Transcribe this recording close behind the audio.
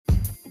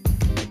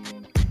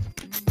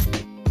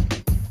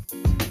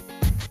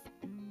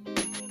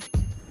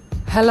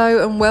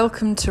Hello and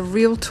welcome to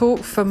Real Talk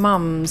for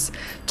Mums.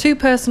 Two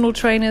personal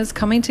trainers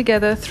coming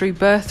together through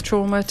birth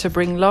trauma to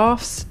bring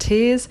laughs,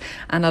 tears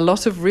and a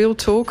lot of real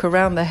talk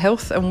around the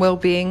health and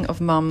well-being of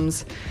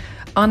mums.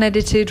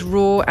 Unedited,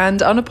 raw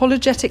and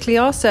unapologetically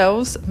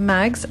ourselves,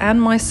 Mags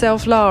and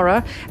myself,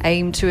 Lara,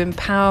 aim to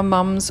empower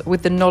mums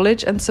with the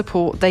knowledge and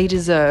support they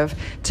deserve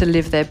to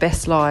live their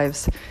best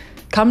lives.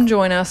 Come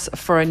join us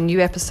for a new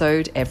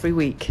episode every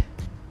week.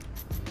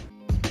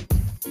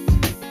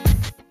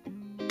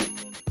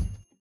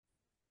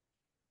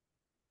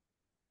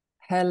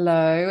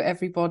 Hello,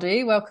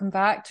 everybody. Welcome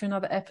back to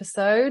another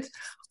episode.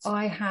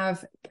 I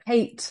have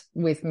Kate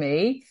with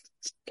me.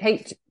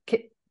 Kate,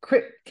 you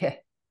say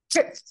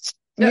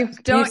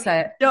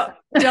it.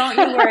 Don't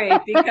you worry,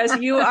 because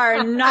you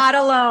are not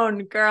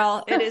alone,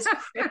 girl. It is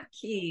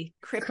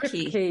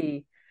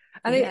Kripke.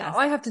 And yes.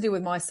 I have to deal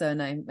with my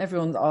surname.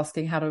 Everyone's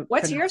asking how to.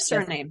 What's your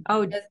surname?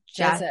 Oh,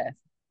 Jazef.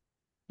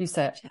 You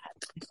say it.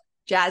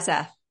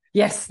 Jazef.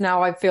 Yes.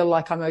 Now I feel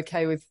like I'm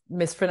okay with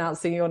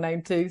mispronouncing your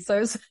name too.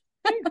 So.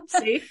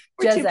 See,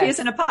 we're two peas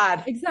in a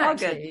pod.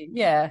 Exactly. All good.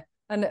 Yeah.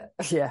 And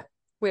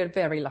we're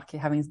very lucky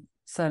having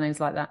surnames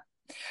like that.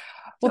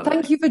 Well,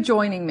 thank you for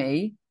joining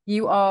me.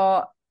 You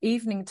are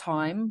evening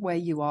time where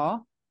you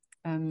are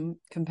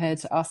compared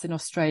to us in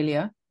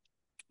Australia.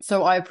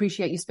 So I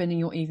appreciate you spending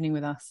your evening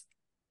with us.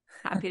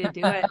 Happy to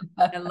do it.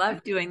 I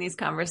love doing these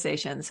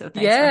conversations. So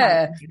thanks for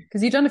having me.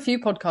 Because you've done a few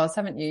podcasts,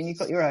 haven't you? And you've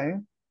got your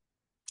own.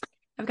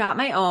 I've got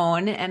my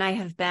own, and I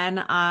have been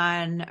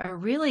on a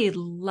really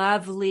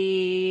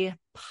lovely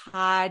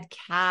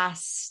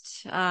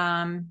podcast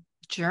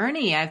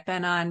journey. I've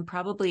been on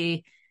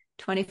probably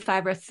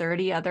 25 or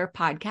 30 other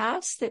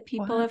podcasts that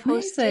people have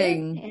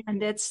hosted.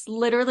 And it's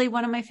literally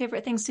one of my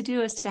favorite things to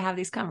do is to have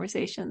these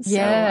conversations.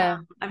 Yeah.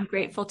 So I'm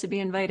grateful to be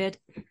invited.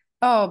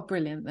 Oh,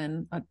 brilliant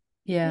then. I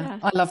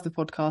love the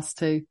podcast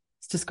too.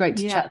 It's just great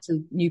to chat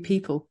to new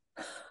people.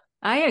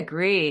 I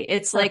agree.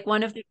 It's like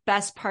one of the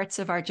best parts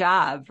of our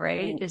job,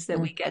 right? Is that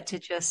we get to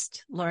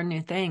just learn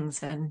new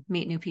things and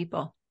meet new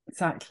people.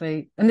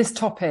 Exactly. And this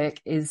topic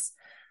is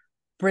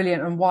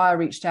brilliant, and why I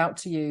reached out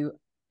to you.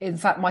 In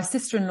fact, my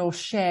sister-in-law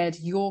shared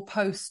your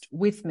post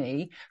with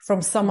me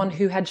from someone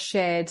who had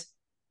shared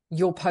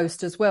your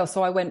post as well.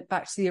 So I went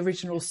back to the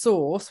original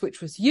source,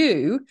 which was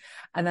you.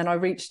 And then I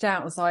reached out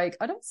and was like,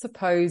 I don't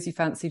suppose you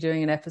fancy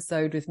doing an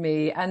episode with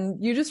me.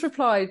 And you just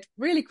replied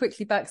really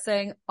quickly back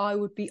saying, I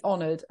would be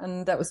honored.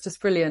 And that was just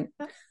brilliant.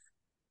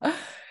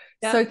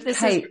 So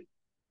Kate,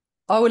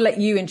 I will let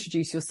you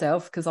introduce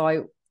yourself because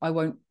I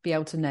won't be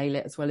able to nail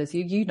it as well as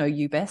you. You know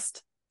you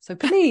best. So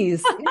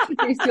please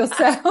introduce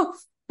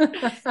yourself.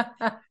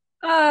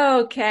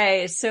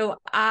 Okay. So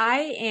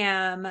I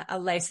am a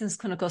licensed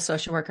clinical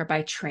social worker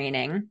by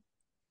training.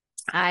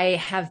 I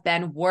have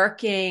been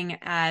working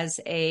as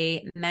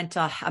a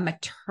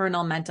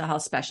maternal mental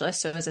health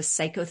specialist. So as a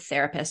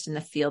psychotherapist in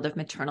the field of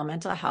maternal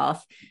mental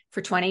health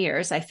for 20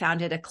 years. I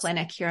founded a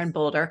clinic here in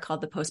Boulder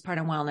called the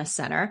Postpartum Wellness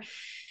Center.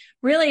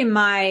 Really,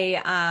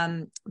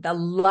 the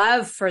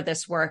love for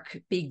this work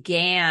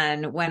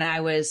began when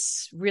I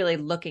was really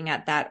looking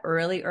at that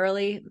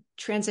early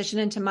transition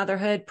into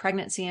motherhood,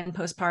 pregnancy and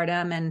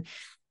postpartum. And,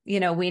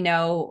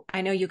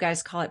 I know you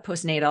guys call it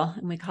postnatal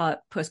and we call it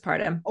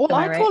postpartum. Well,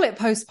 I call it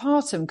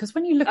postpartum because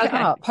when you look it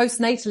up,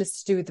 postnatal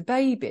is to do with the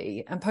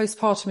baby and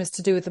postpartum is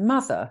to do with the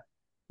mother.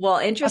 Well,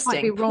 interesting. I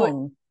might be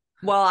wrong.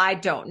 Well, I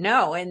don't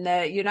know. In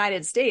the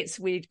United States,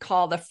 we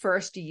call the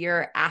first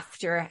year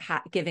after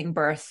giving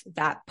birth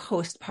that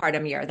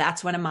postpartum year.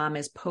 That's when a mom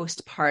is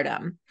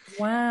postpartum.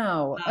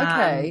 Wow.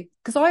 Okay.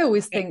 Because I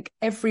always think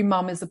every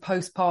mum is a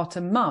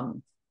postpartum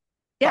mum.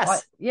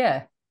 Yes.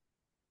 Yeah.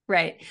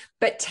 Right.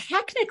 But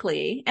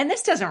technically, and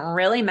this doesn't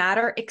really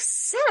matter,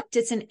 except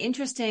it's an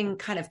interesting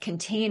kind of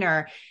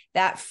container,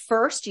 that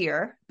first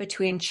year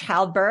between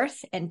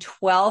childbirth and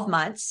 12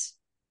 months,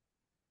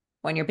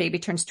 when your baby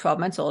turns 12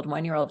 months old,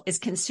 1 year old, is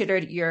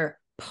considered your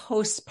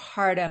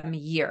postpartum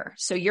year.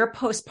 So you're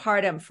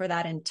postpartum for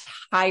that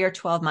entire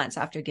 12 months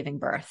after giving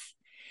birth.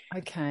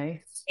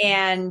 Okay.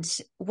 And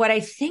what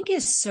I think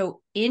is so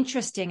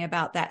interesting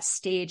about that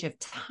stage of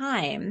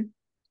time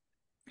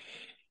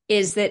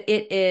is that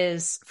it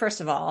is, first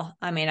of all,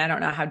 I mean, I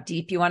don't know how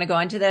deep you want to go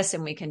into this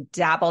and we can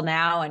dabble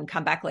now and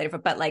come back later,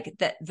 but like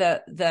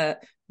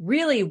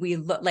really, we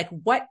look like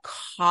what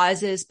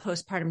causes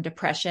postpartum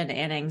depression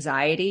and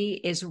anxiety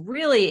is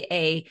really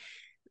a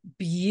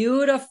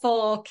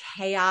beautiful,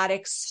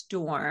 chaotic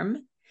storm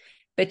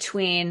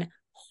between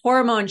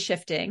hormone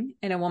shifting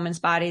in a woman's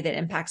body that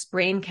impacts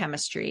brain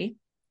chemistry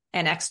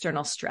and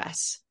external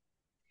stress.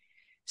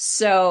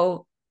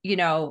 So,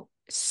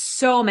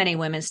 so many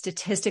women,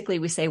 statistically,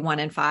 we say 1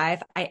 in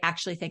 5. I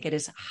actually think it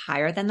is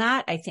higher than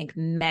that. I think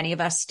many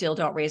of us still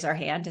don't raise our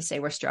hand to say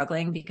we're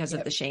struggling because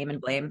of the shame and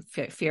blame,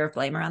 fear of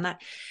blame around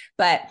that.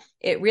 But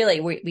it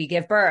really, we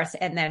give birth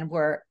and then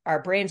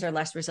our brains are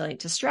less resilient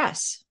to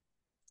stress.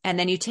 And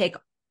then you take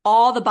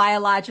all the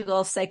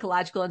biological,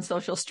 psychological, and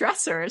social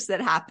stressors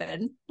that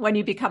happen when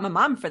you become a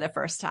mom for the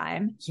first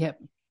time. Yep.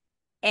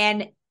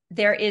 And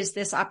there is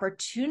this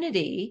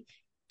opportunity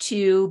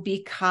to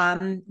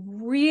become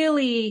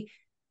really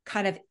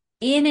kind of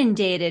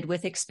inundated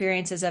with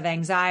experiences of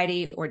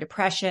anxiety or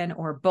depression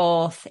or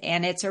both.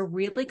 And it's a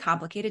really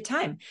complicated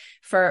time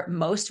for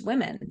most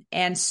women.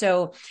 And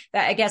so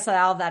that, I guess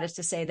all of that is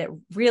to say that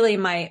really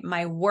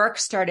my work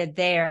started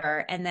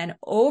there. And then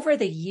over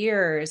the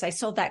years, I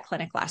sold that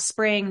clinic last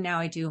spring. Now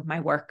I do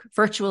my work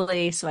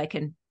virtually so I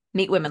can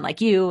meet women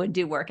like you and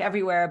do work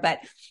everywhere. But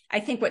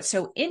I think what's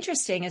so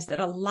interesting is that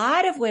a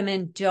lot of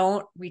women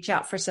don't reach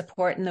out for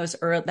support in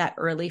that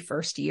early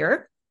first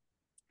year.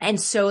 And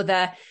so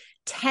the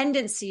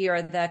tendency or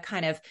the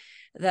kind of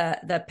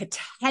the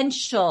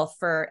potential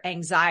for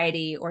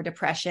anxiety or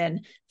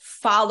depression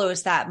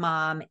follows that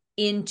mom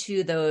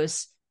into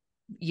those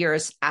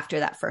years after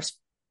that first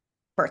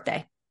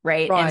birthday.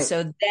 Right. And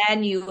so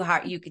then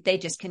they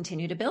just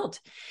continue to build.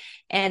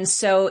 And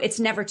so it's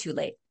never too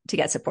late to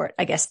get support.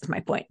 I guess that's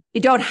my point.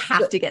 You don't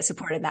have to get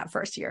support in that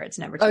first year. It's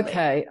never too late.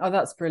 Okay. Oh,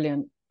 that's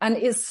brilliant. And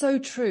it's so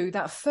true.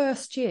 That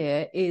first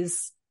year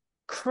is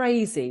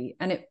crazy.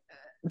 And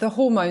the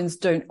hormones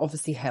don't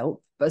obviously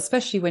help, but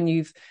especially when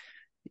you've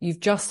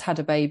just had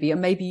a baby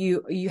and maybe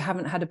you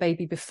haven't had a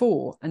baby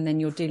before, and then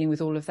you're dealing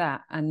with all of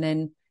that. And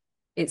then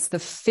it's the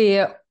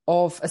fear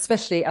of,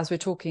 especially as we're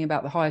talking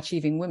about the high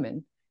achieving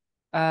women,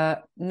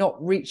 not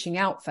reaching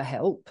out for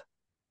help.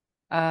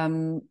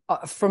 From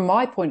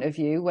my point of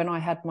view, when I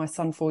had my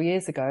son 4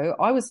 years ago,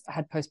 I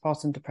had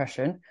postpartum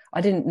depression.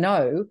 I didn't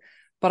know,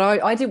 but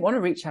I didn't want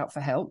to reach out for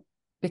help,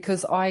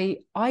 because I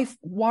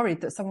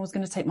worried that someone was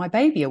going to take my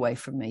baby away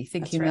from me,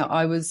 thinking that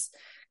I was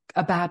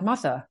a bad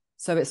mother.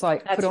 So it's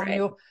like,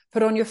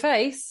 put on your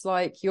face,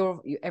 like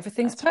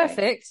everything's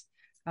perfect.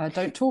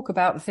 Don't talk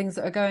about the things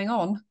that are going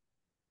on.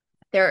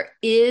 There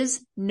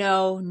is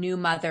no new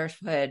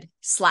motherhood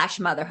 /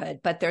 motherhood,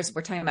 but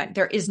we're talking about,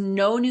 there is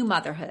no new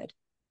motherhood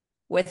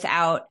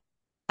without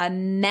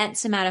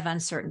immense amount of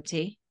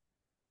uncertainty,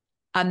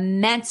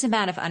 immense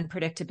amount of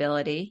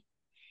unpredictability,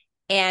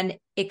 and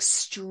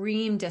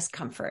extreme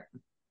discomfort,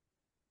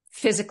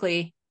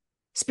 physically,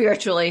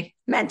 spiritually,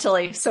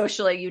 mentally,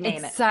 socially, you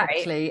name it.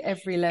 Exactly. Right?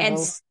 Every level.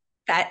 And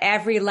at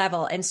every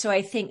level. And so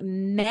I think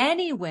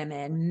many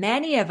women,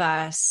 many of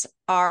us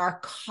are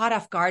caught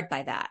off guard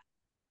by that.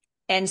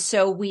 And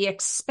so we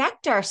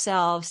expect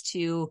ourselves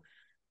to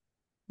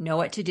know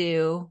what to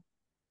do,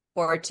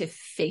 or to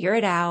figure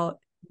it out,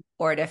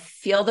 or to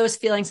feel those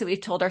feelings that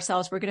we've told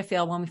ourselves we're going to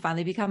feel when we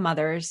finally become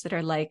mothers, that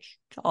are like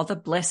all the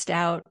blissed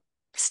out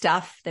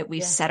stuff that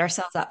we set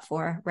ourselves up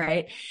for.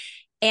 Right.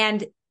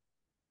 And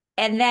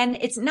then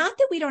it's not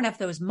that we don't have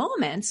those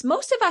moments.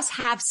 Most of us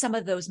have some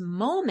of those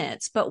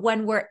moments, but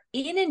when we're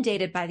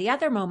inundated by the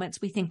other moments,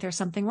 we think there's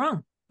something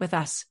wrong with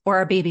us or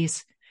our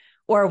babies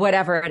or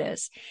whatever it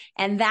is.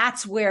 And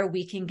that's where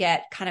we can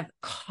get kind of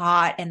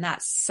caught in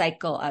that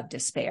cycle of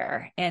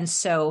despair. And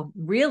so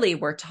really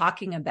we're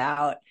talking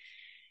about,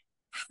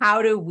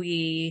 how do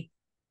we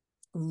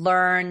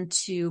learn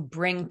to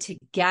bring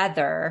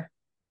together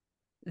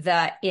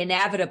the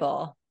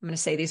inevitable? I'm going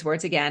to say these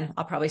words again.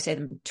 I'll probably say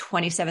them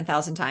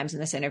 27,000 times in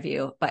this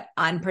interview, but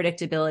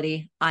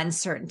unpredictability,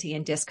 uncertainty,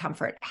 and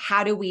discomfort.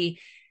 How do we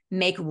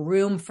make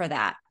room for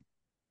that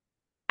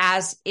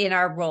as in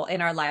our role, in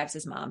our lives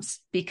as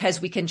moms?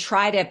 Because we can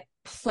try to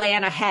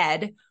plan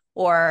ahead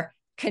or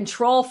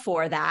control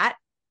for that,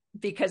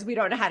 because we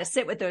don't know how to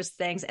sit with those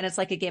things. And it's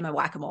like a game of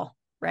whack-a-mole,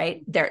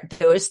 right?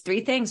 Those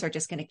three things are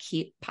just going to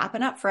keep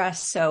popping up for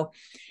us. So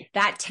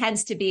that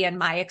tends to be, in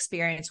my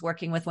experience,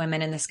 working with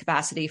women in this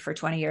capacity for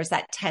 20 years,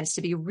 that tends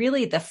to be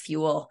really the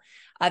fuel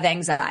of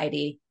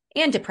anxiety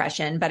and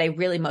depression. But I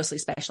really mostly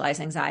specialize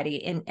for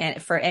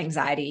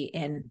anxiety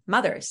in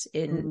mothers,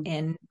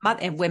 in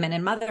women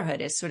in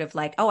motherhood, is sort of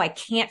like, oh, I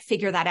can't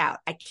figure that out.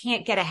 I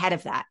can't get ahead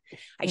of that.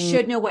 I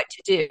should know what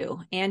to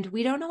do. And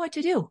we don't know what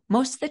to do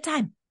most of the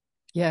time.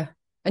 Yeah.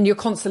 And you're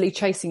constantly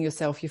chasing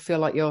yourself. You feel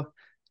like you're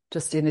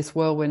just in this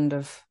whirlwind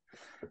of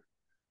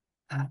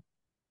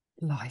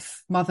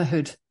life,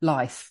 motherhood,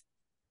 life,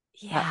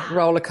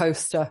 roller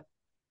coaster.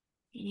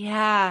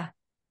 Yeah.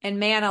 And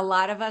man, a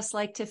lot of us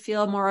like to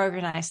feel more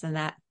organized than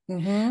that.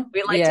 Mm-hmm.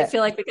 We like to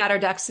feel like we got our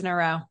ducks in a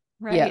row,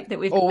 right? Yeah. That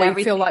we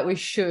feel like we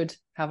should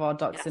have our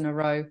ducks in a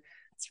row.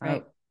 That's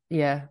right.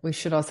 We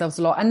should ourselves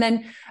a lot. And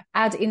then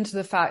add into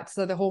the fact,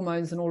 so the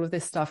hormones and all of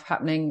this stuff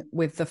happening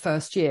with the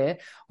first year,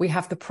 we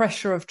have the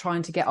pressure of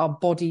trying to get our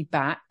body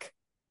back.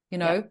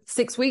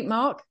 6-week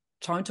mark,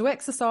 time to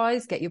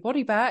exercise, get your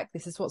body back.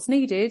 This is what's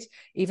needed,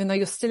 even though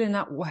you're still in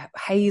that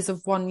haze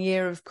of 1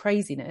 year of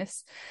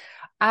craziness.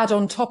 Add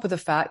on top of the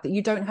fact that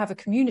you don't have a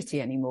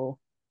community anymore,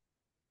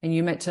 and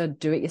you're meant to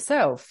do it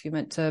yourself. You're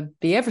meant to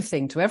be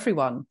everything to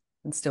everyone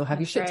and still have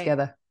your shit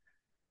together.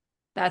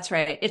 That's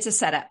right. It's a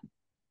setup.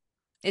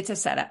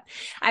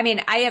 I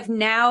mean, I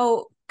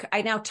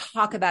now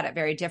talk about it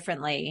very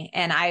differently,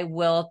 and I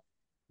will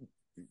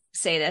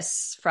say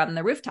this from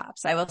the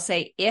rooftops. I will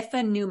say, if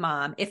a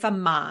mom,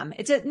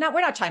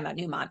 we're not talking about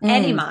new mom,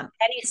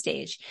 any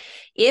stage,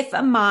 if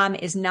a mom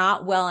is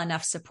not well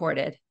enough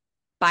supported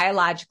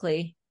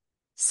biologically,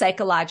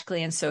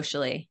 psychologically, and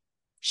socially,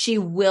 she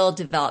will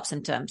develop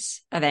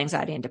symptoms of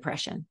anxiety and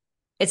depression.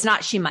 It's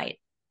not she might,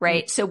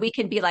 right? So we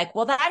can be like,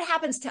 well, that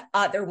happens to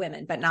other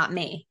women, but not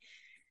me.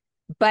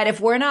 But if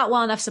we're not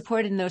well enough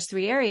supported in those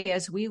three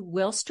areas, we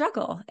will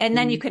struggle. And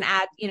then you can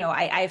add,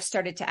 I've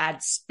started to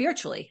add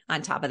spiritually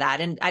on top of that.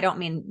 And I don't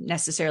mean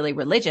necessarily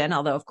religion,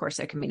 although of course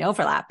there can be an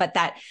overlap, but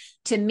that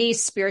to me,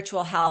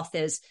 spiritual health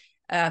is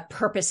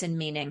purpose and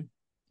meaning,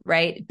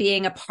 right?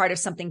 Being a part of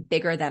something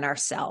bigger than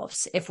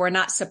ourselves. If we're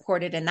not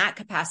supported in that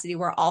capacity,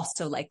 we're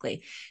also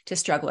likely to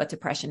struggle with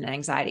depression and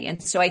anxiety.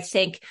 And so I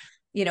think,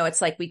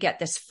 it's like we get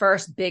this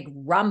first big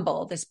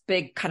rumble, this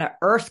big kind of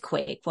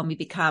earthquake when we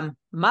become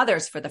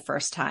mothers for the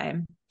first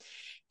time.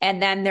 And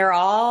then there are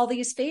all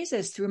these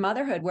phases through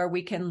motherhood where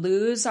we can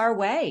lose our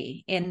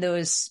way in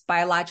those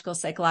biological,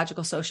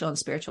 psychological, social, and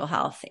spiritual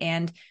health.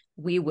 And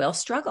we will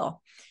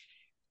struggle.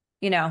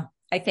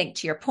 I think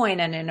to your point,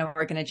 and I know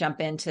we're going to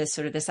jump into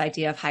sort of this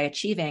idea of high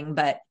achieving,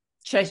 but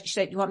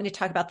you want me to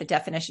talk about the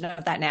definition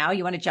of that now?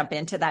 You want to jump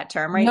into that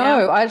term right now?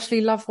 No, I actually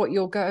love where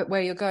you're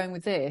going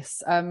with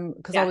this,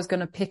 because I was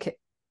going to pick it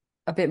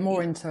a bit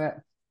more into it.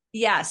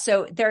 Yeah.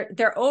 So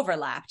they're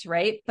overlapped,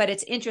 right? But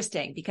it's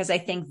interesting because I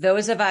think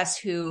those of us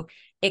who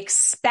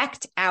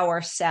expect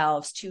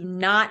ourselves to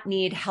not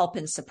need help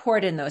and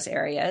support in those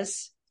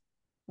areas,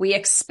 we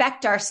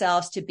expect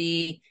ourselves to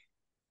be,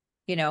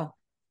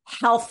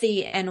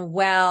 healthy and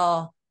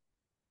well,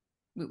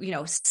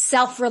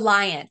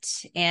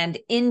 self-reliant and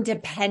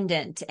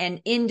independent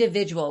and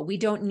individual. We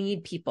don't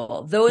need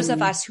people. Those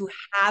of us who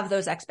have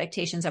those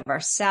expectations of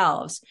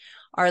ourselves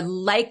are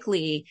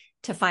likely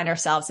to find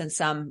ourselves in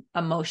some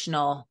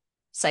emotional,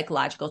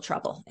 psychological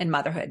trouble in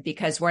motherhood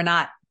because we're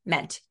not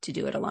meant to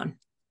do it alone.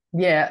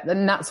 Yeah.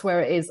 And that's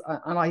where it is.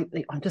 And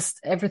I'm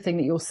just, everything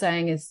that you're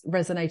saying is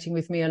resonating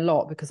with me a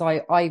lot because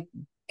I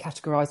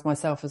categorize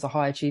myself as a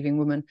high achieving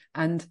woman.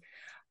 And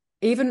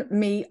even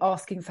me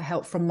asking for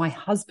help from my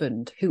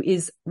husband, who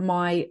is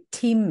my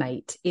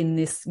teammate in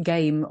this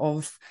game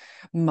of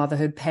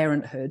motherhood,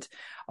 parenthood,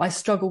 I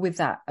struggle with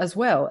that as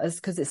well, as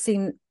because it's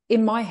seen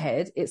in my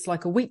head, it's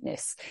like a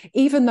weakness,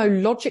 even though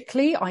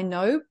logically I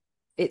know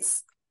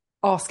it's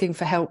asking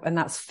for help and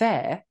that's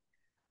fair.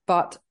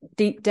 But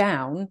deep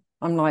down,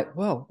 I'm like,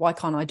 well, why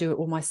can't I do it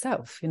all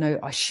myself?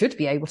 I should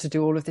be able to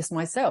do all of this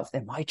myself.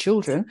 They're my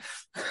children.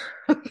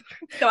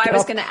 So I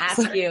was going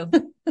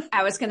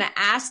to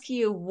ask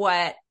you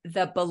what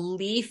the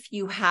belief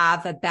you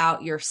have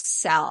about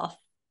yourself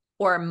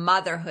or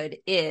motherhood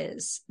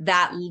is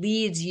that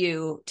leads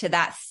you to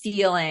that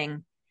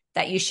feeling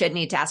that you should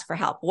need to ask for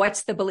help.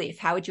 What's the belief?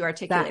 How would you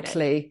articulate it?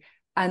 Exactly.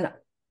 And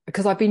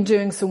because I've been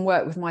doing some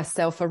work with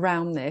myself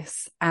around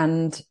this,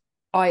 and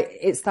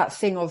it's that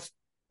thing of,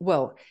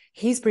 well,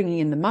 he's bringing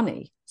in the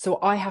money, so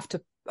I have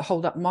to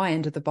hold up my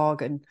end of the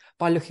bargain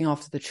by looking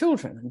after the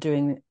children and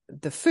doing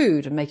the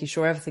food and making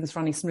sure everything's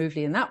running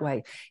smoothly in that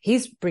way.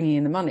 He's bringing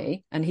in the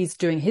money and he's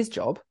doing his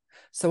job,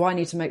 so I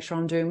need to make sure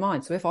I'm doing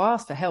mine. So if I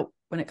ask for help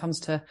when it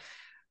comes to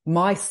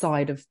my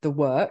side of the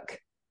work,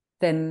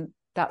 then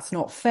that's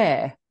not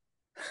fair.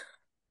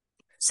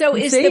 So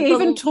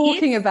even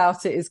talking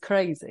about it is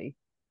crazy.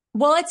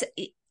 Well,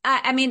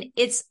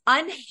 it's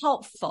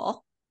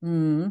unhelpful.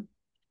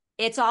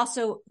 It's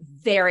also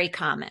very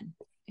common.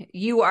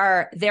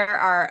 There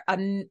are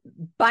a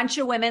bunch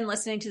of women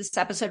listening to this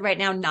episode right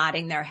now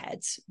nodding their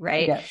heads,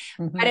 right? Yeah.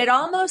 Mm-hmm. But it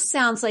almost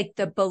sounds like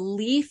the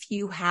belief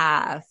you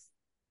have,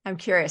 I'm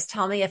curious,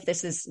 tell me if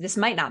this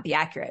might not be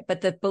accurate,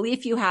 but the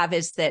belief you have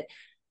is that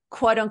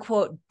quote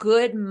unquote,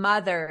 good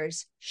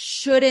mothers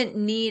shouldn't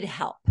need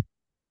help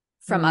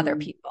from other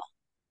people.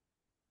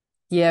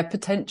 Yeah,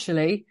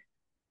 potentially.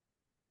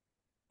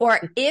 Or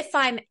if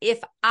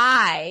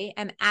I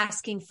am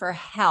asking for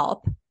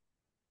help,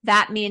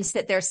 that means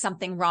that there's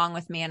something wrong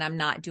with me and I'm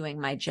not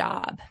doing my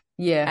job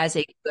as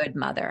a good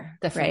mother.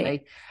 Definitely.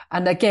 Right?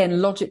 And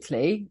again,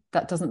 logically,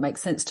 that doesn't make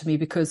sense to me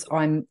because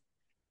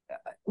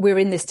we're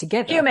in this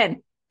together.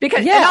 Human.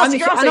 Because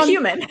you're also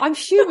human. I'm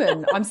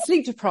human. I'm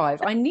sleep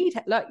deprived. I need,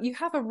 you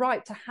have a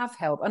right to have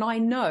help. And I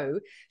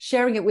know,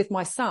 sharing it with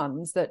my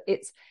sons, that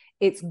it's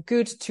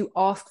good to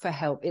ask for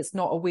help. It's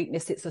not a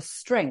weakness. It's a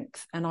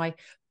strength. And I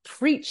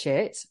preach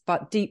it,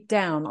 but deep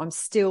down, I'm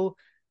still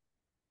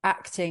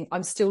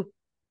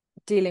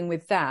dealing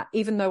with that,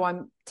 even though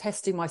I'm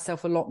testing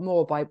myself a lot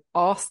more by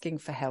asking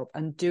for help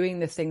and doing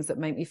the things that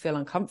make me feel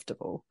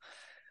uncomfortable.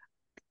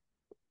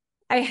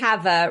 I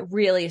have a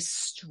really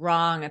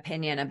strong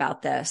opinion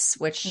about this,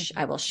 which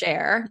I will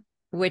share,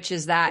 which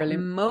is that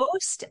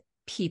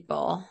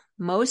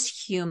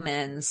most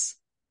humans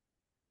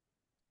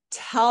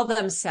tell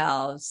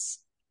themselves,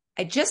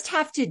 I just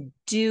have to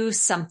do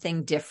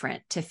something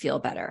different to feel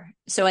better.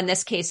 So in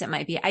this case, it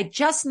might be, I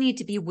just need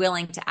to be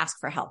willing to ask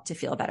for help to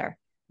feel better.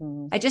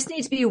 I just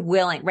need to be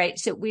willing, right?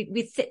 So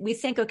we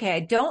think, okay, I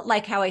don't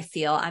like how I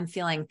feel. I'm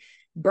feeling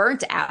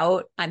burnt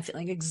out. I'm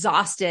feeling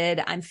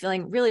exhausted. I'm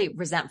feeling really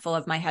resentful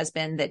of my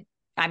husband that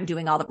I'm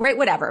doing all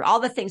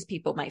the things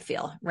people might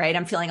feel, right?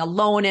 I'm feeling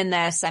alone in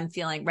this. I'm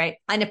feeling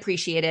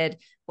unappreciated,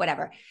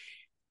 whatever.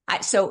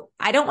 So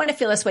I don't want to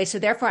feel this way. So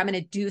therefore I'm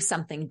going to do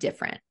something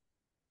different.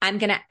 I'm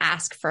going to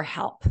ask for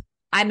help.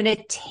 I'm going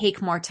to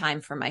take more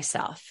time for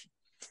myself.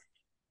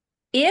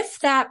 If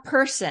that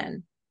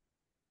person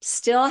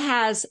still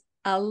has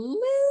a little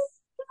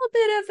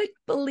bit of a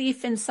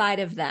belief inside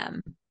of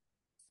them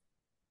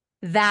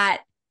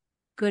that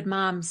good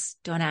moms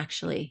don't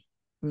actually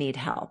need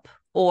help,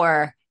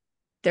 or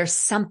there's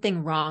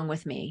something wrong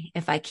with me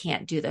if I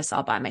can't do this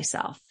all by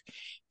myself.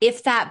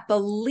 If that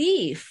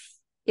belief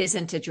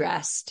isn't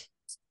addressed,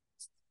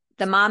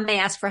 the mom may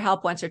ask for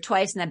help once or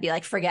twice and then be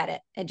like, forget it,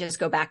 and just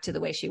go back to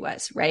the way she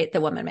was, right? The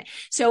woman may.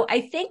 So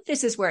I think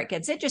this is where it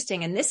gets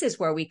interesting. And this is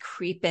where we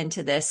creep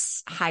into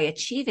this high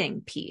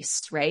achieving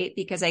piece, right?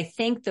 Because I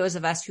think those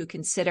of us who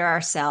consider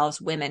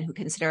ourselves women, who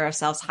consider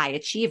ourselves high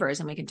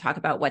achievers, and we can talk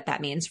about what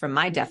that means from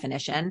my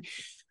definition,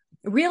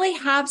 really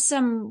have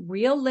some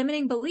real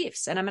limiting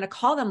beliefs. And I'm going to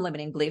call them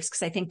limiting beliefs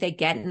because I think they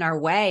get in our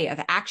way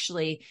of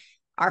actually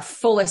our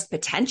fullest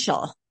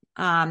potential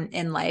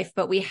in life.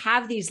 But we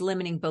have these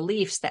limiting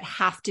beliefs that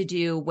have to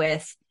do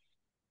with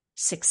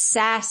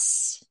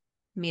success,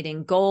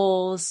 meeting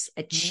goals,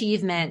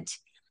 achievement,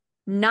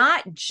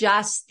 not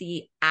just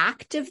the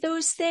act of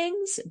those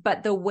things,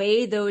 but the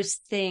way those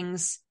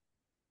things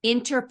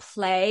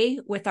interplay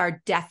with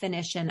our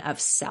definition of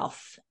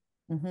self.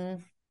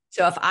 Mm-hmm.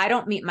 So if I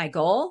don't meet my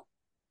goal,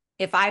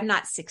 if I'm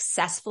not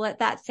successful at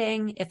that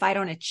thing, if I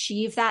don't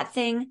achieve that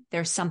thing,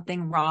 there's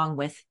something wrong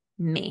with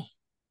me.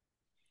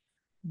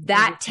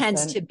 That 100%.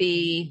 Tends to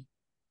be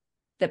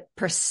the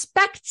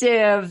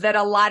perspective that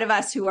a lot of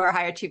us who are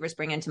high achievers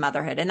bring into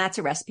motherhood. And that's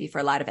a recipe for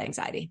a lot of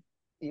anxiety.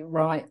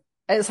 Right.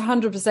 It's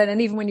 100%.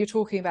 And even when you're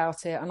talking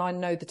about it, and I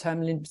know the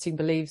term limiting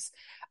beliefs,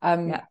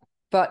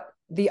 but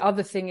the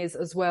other thing is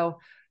as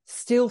well,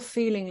 still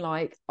feeling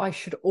like I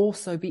should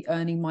also be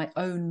earning my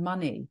own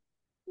money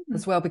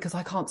as well, because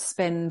I can't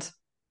spend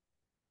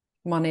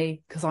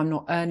money because I'm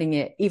not earning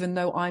it, even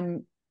though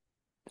I'm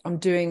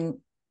doing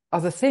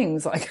other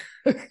things like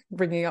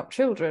bringing up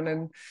children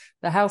and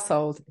the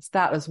household. It's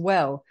that as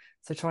well.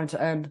 So trying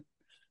to earn.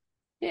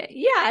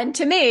 Yeah. And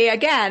to me,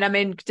 again, I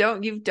mean,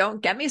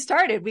 don't get me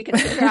started. We can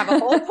sit here, have a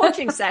whole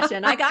coaching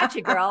session. I got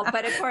you, girl.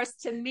 But of course,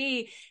 to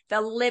me, the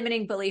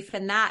limiting belief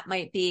in that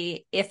might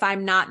be, if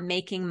I'm not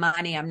making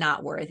money, I'm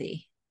not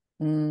worthy.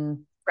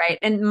 Right.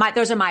 And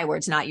those are my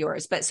words, not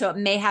yours. But so it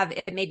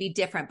may be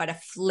different, but a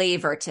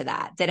flavor to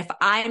that if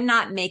I'm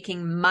not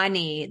making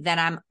money, then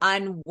I'm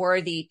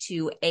unworthy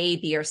to A,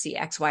 B, or C,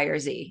 X, Y, or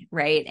Z.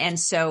 Right. And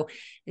so,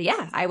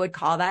 yeah, I would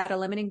call that a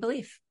limiting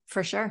belief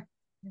for sure.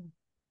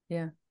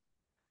 Yeah.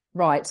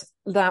 Right.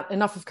 That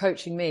enough of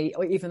coaching me,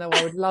 even though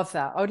I would love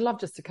that. I would love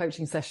just a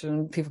coaching session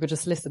and people could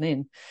just listen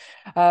in.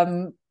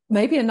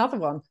 Maybe another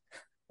one.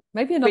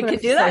 Maybe another. We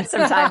could do that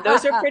sometime.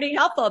 Those are pretty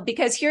helpful,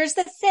 because here's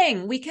the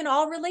thing. We can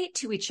all relate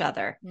to each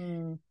other.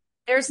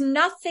 There's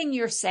nothing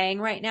you're saying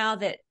right now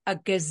that a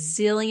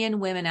gazillion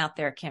women out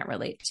there can't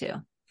relate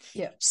to.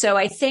 Yeah. So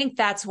I think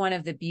that's one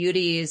of the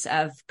beauties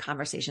of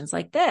conversations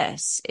like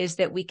this, is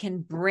that we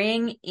can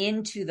bring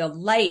into the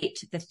light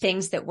the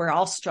things that we're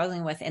all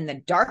struggling with in the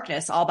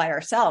darkness all by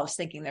ourselves,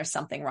 thinking there's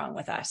something wrong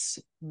with us.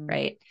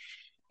 Right.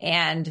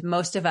 And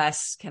most of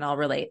us can all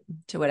relate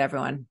to what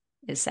everyone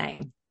is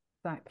saying.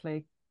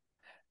 Exactly.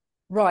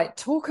 Right.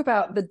 Talk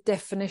about the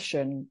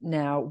definition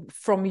now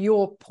from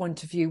your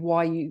point of view,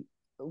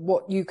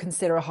 what you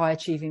consider a high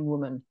achieving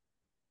woman.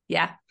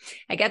 Yeah.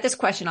 I get this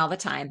question all the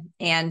time.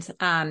 And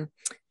I'm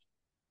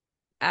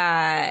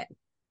going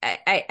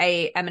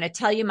to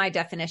tell you my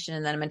definition,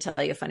 and then I'm going to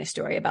tell you a funny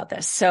story about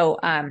this. So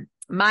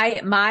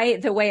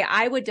the way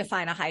I would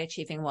define a high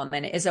achieving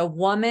woman is a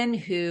woman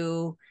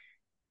who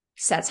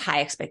sets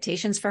high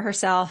expectations for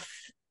herself,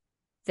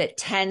 that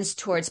tends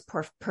towards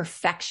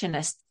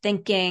perfectionist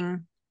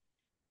thinking,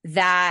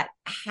 that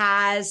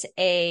has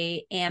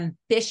a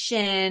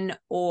ambition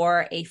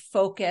or a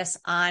focus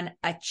on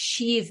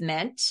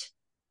achievement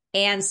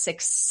and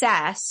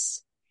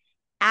success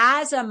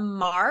as a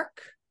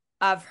mark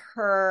of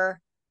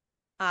her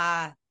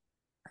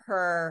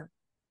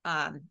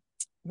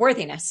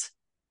worthiness.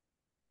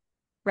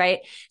 Right.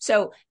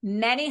 So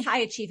many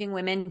high achieving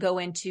women go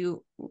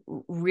into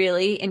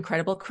really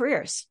incredible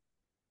careers.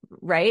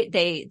 Right.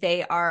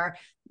 They are,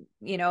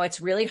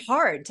 it's really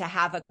hard to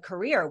have a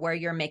career where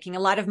you're making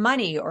a lot of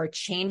money or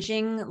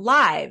changing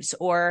lives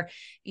or,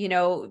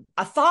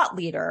 a thought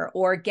leader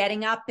or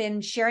getting up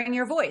and sharing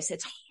your voice.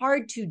 It's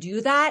hard to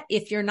do that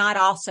if you're not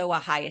also a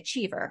high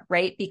achiever,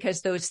 right?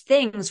 Because those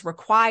things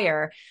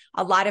require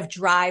a lot of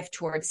drive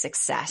towards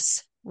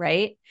success,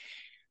 right?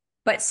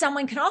 But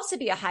someone can also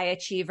be a high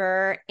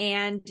achiever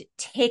and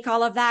take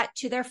all of that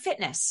to their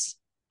fitness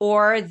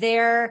or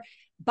their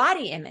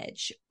body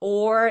image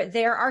or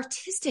their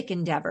artistic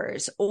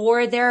endeavors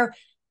or their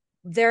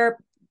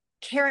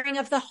caring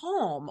of the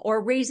home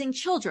or raising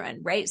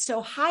children, right?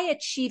 So high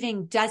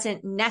achieving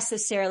doesn't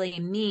necessarily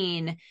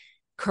mean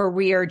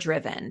career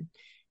driven.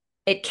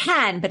 It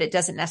can, but it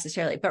doesn't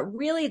necessarily. But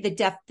really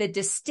the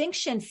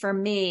distinction for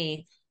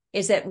me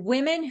is that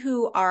women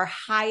who are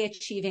high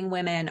achieving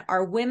women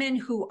are women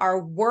who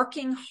are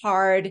working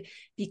hard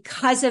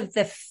because of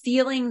the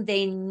feeling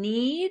they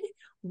need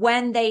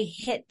when they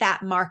hit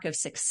that mark of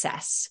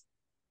success.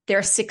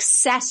 They're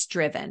success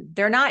driven.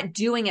 They're not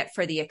doing it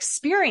for the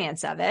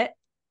experience of it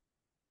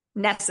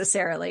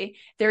necessarily.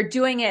 They're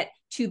doing it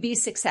to be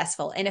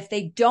successful. And if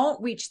they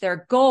don't reach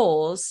their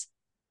goals,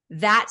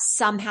 that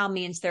somehow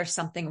means there's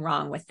something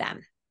wrong with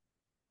them.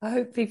 I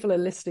hope people are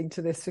listening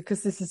to this,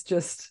 because this is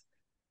just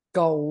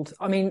gold.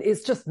 I mean,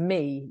 it's just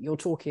me you're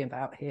talking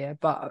about here,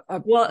 but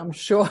I'm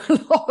sure a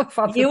lot of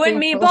other you and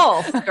me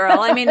both, girl.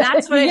 I mean,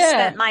 that's what yeah. I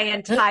spent my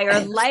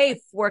entire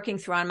life working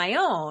through on my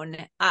own.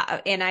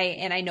 And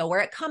I know where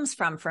it comes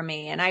from for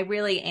me. And I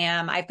really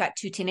am. I've got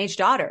 2 teenage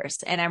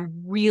daughters, and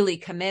I'm really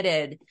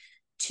committed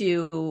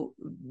to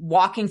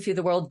walking through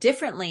the world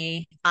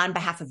differently on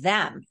behalf of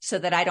them, so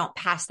that I don't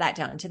pass that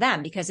down to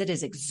them, because it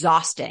is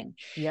exhausting.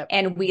 Yep.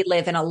 And we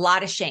live in a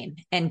lot of shame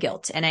and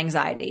guilt and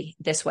anxiety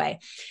this way.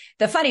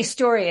 The funny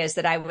story is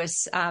that I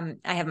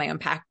have my own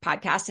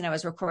podcast, and I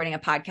was recording a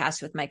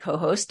podcast with my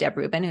co-host, Deb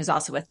Rubin, who's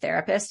also a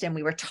therapist. And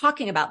we were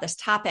talking about this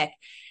topic,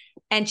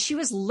 and she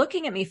was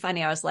looking at me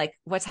funny. I was like,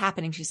 what's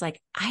happening? She's like,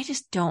 I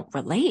just don't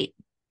relate.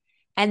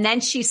 And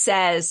then she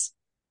says,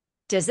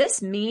 does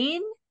this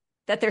mean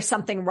that there's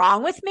something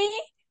wrong with me,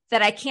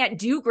 that I can't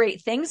do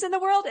great things in the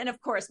world? And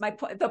of course,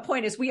 the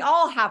point is, we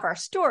all have our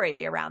story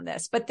around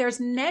this, but there's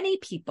many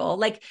people,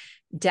 like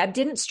Deb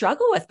didn't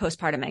struggle with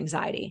postpartum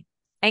anxiety.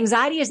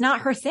 Anxiety is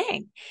not her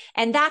thing.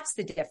 And that's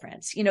the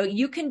difference. You know,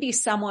 you can be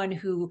someone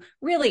who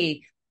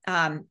really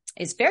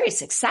is very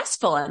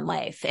successful in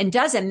life and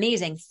does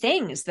amazing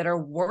things that are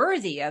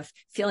worthy of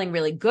feeling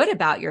really good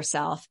about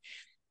yourself,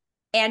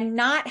 and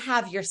not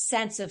have your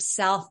sense of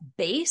self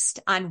based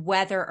on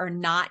whether or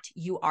not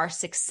you are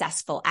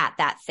successful at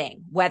that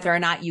thing, whether or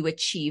not you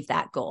achieve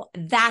that goal.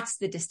 That's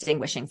the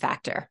distinguishing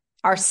factor.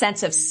 Our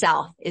sense of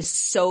self is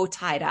so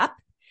tied up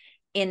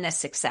in the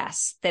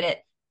success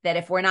that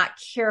if we're not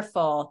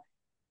careful,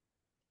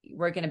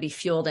 we're going to be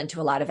fueled into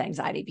a lot of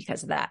anxiety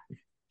because of that.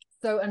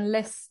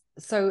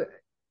 So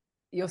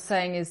you're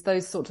saying is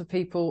those sorts of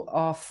people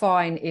are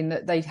fine in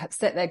that they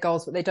set their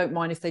goals, but they don't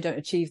mind if they don't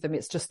achieve them.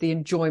 It's just the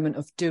enjoyment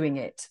of doing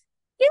it.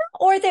 Yeah.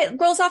 Or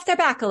that rolls off their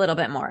back a little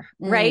bit more.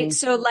 Right.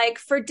 So like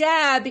for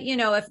Deb, you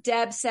know, if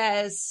Deb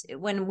says,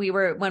 when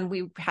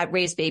we had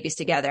raised babies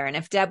together, and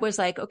if Deb was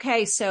like,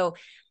 okay, so,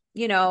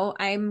 you know,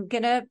 I'm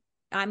gonna,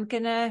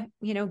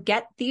 you know,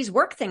 get these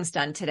work things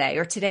done today,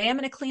 or today I'm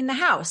going to clean the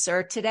house,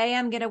 or today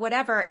I'm going to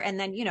whatever. And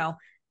then, you know,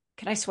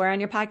 can I swear on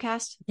your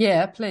podcast?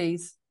 Yeah,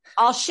 please.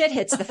 All shit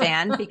hits the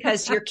fan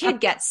because your kid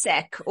gets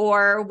sick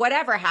or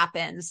whatever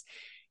happens.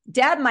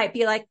 Deb might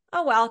be like,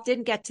 oh, well,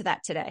 didn't get to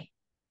that today.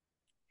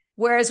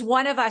 Whereas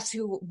one of us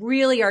who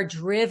really are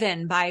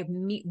driven by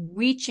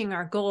reaching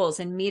our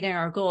goals and meeting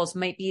our goals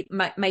might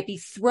be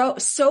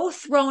so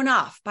thrown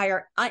off by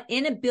our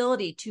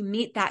inability to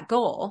meet that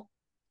goal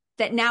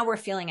that now we're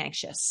feeling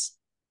anxious.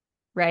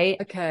 Right.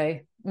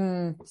 Okay.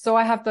 So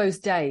I have those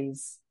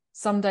days.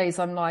 Some days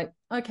I'm like,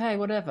 okay,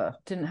 whatever,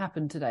 didn't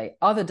happen today.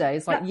 Other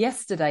days, like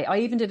yesterday, I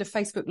even did a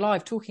Facebook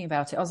Live talking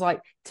about it. I was like,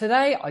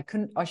 today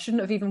I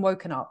shouldn't have even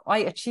woken up. I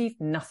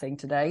achieved nothing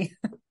today.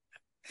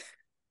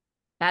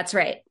 That's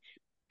right.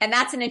 And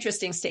that's an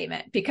interesting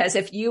statement, because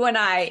if you and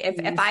I,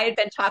 if I had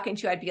been talking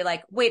to you, I'd be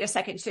like, wait a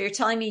second. So you're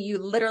telling me you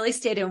literally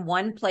stayed in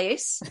one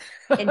place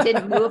and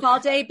didn't move all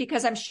day?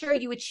 Because I'm sure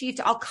you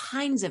achieved all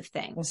kinds of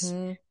things.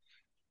 Mm-hmm.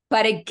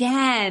 But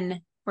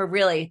again, we're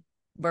really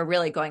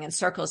going in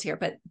circles here,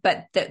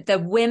 but the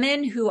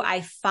women who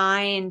I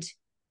find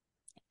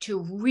to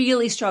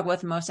really struggle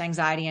with most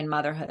anxiety in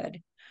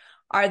motherhood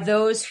are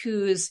those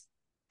whose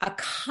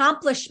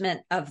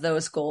accomplishment of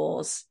those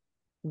goals,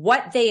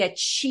 what they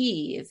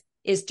achieve,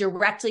 is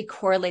directly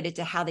correlated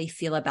to how they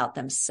feel about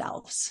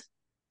themselves.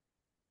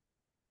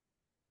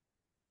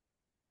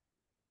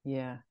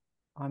 Yeah,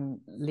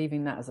 I'm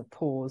leaving that as a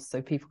pause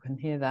so people can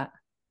hear that.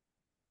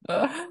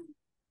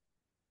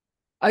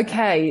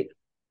 Okay.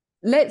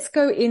 Let's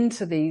go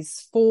into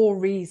these 4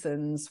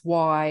 reasons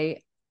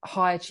why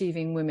high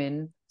achieving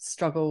women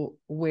struggle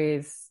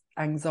with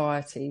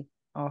anxiety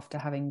after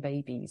having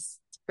babies.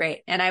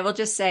 Great. And I will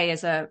just say,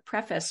 as a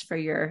preface for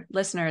your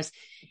listeners,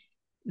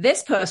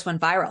 this post went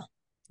viral.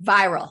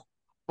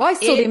 I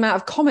saw the amount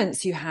of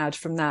comments you had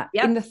from that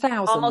in the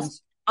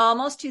thousands.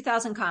 Almost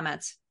 2,000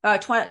 comments,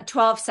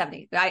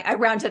 1,270. I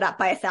rounded up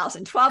by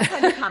 1,000,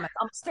 1,200 comments,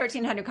 almost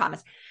 1,300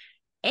 comments.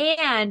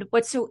 And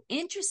what's so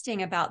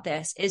interesting about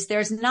this is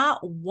there's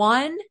not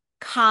one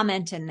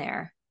comment in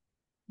there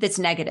that's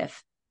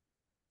negative,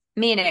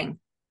 meaning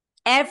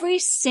every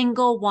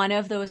single one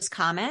of those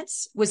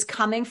comments was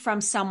coming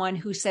from someone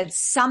who said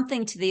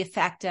something to the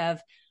effect of,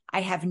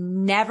 I have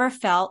never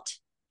felt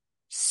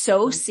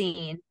so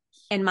seen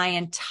in my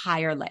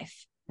entire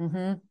life.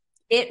 Mm-hmm.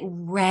 It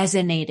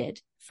resonated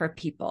for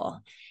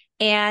people.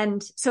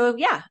 And so,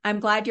 yeah, I'm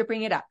glad you're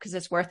bringing it up because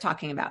it's worth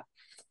talking about.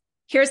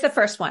 Here's the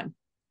first one.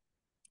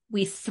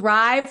 We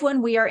thrive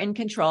when we are in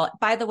control.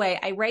 By the way,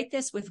 I write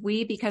this with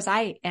we because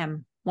I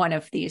am one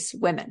of these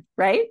women,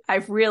 right?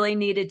 I've really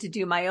needed to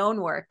do my own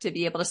work to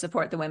be able to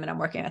support the women I'm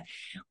working with.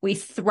 We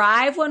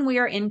thrive when we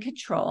are in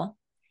control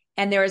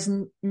And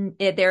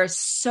there's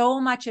so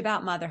much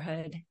about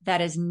motherhood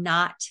that is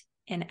not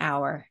in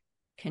our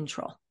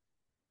control.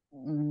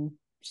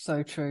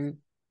 So true.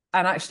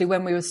 And actually,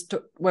 when we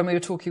were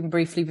talking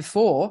briefly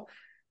before,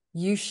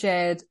 you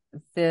shared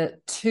the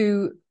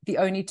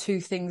only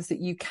two things that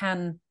you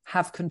can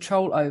have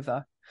control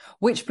over,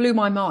 which blew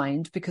my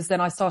mind, because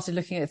then I started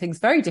looking at things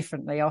very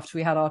differently after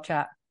we had our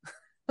chat.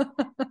 You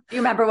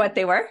remember what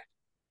they were?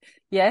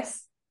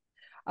 Yes.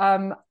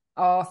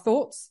 Our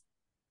thoughts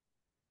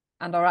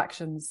and our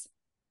actions.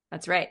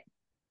 That's right.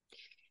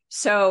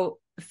 So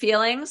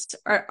feelings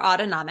are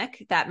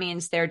autonomic. That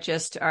means they're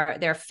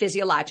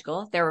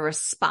physiological. They're a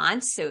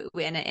response. So,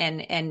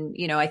 and,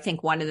 you know, I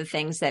think one of the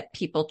things that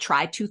people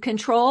try to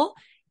control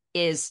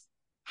is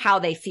how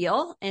they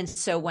feel. And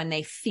so when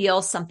they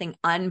feel something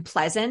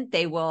unpleasant,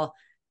 they will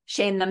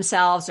shame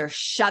themselves or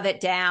shove it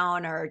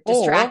down or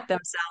distract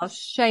themselves.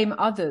 Shame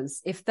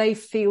others. If they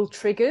feel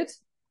triggered,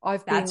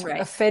 I've been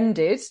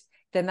offended,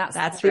 then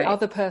that's the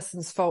other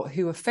person's fault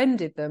who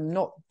offended them,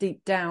 not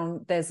deep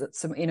down there's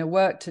some inner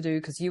work to do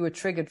because you were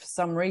triggered for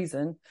some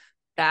reason.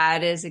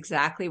 That is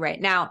exactly right.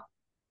 Now,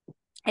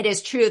 it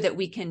is true that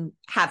we can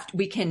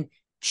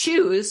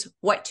choose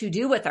what to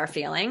do with our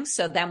feelings.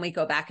 So then we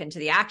go back into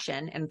the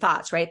action and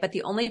thoughts, right? But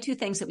the only two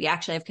things that we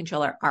actually have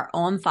control are our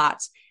own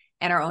thoughts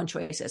and our own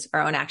choices,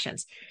 our own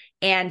actions.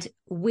 And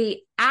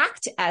we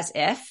act as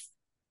if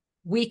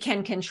we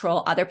can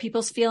control other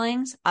people's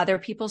feelings, other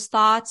people's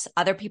thoughts,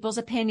 other people's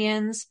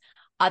opinions,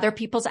 other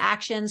people's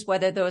actions,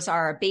 whether those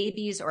are our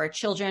babies or our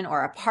children or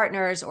our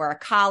partners or our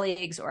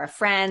colleagues or our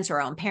friends or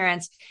our own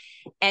parents.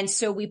 And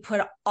so we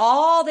put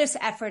all this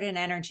effort and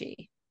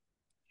energy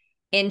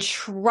in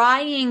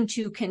trying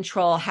to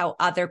control how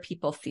other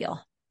people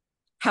feel,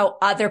 how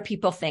other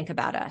people think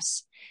about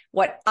us,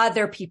 what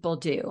other people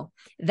do.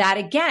 That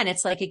again,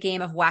 it's like a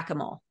game of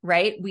whack-a-mole,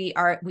 right?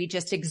 We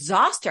just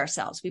exhaust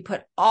ourselves. We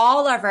put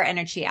all of our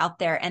energy out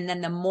there. And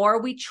then the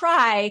more we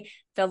try,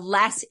 the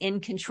less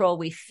in control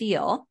we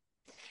feel.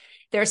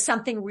 There's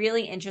something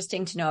really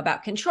interesting to know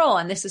about control.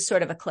 And this is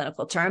sort of a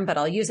clinical term, but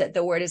I'll use it.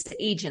 The word is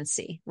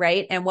agency,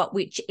 right? And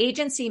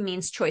agency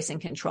means choice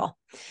and control.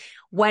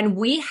 When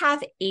we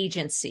have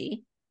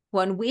agency,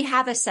 when we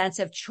have a sense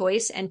of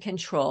choice and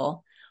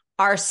control,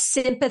 our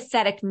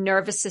sympathetic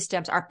nervous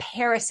systems, our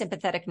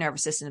parasympathetic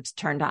nervous systems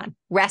turned on.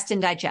 Rest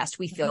and digest.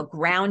 We feel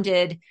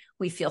grounded.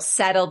 We feel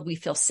settled. We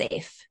feel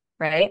safe,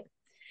 right?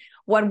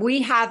 When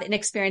we have an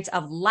experience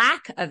of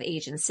lack of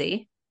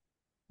agency,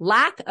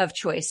 lack of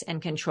choice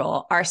and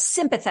control, our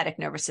sympathetic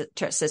nervous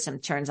system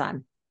turns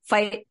on.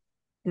 Fight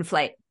and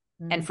flight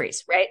and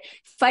freeze, right?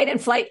 Fight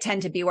and flight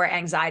tend to be where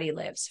anxiety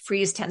lives.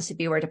 Freeze tends to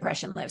be where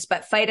depression lives,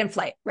 but fight and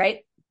flight, right?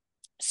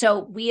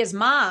 So we as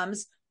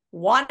moms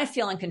want to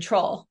feel in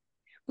control.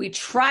 We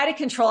try to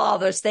control all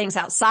those things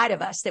outside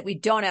of us that we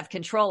don't have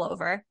control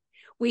over.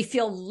 We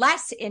feel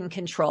less in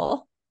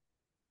control,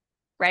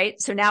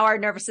 right? So now our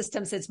nervous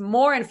system is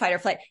more in fight or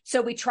flight.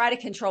 So we try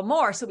to control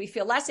more. So we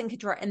feel less in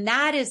control. And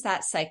that is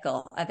that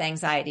cycle of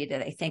anxiety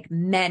that I think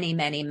many,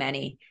 many,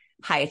 many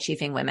high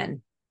achieving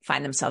women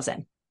find themselves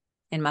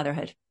in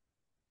motherhood.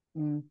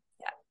 Yeah.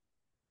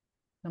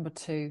 Number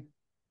two.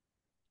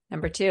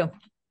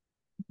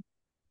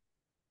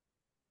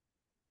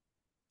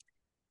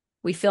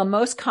 We feel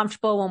most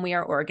comfortable when we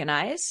are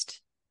organized,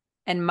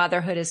 and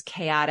motherhood is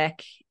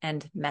chaotic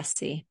and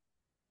messy.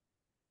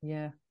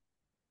 Yeah.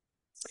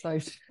 So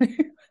true.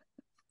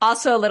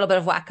 Also a little bit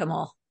of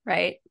whack-a-mole,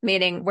 right?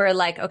 Meaning we're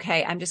like,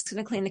 okay, I'm just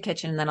going to clean the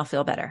kitchen and then I'll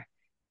feel better.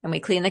 And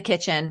we clean the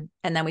kitchen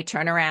and then we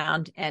turn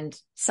around and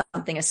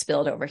something is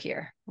spilled over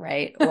here,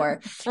 right? Or,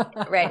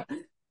 right.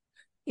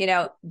 You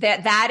know,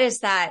 that is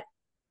that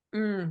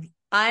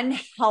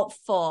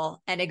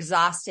unhelpful and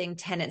exhausting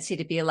tendency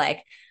to be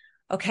like,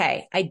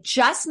 okay, I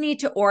just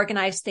need to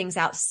organize things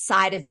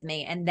outside of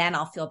me and then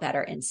I'll feel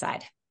better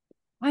inside.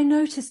 I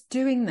noticed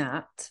doing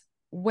that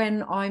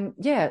when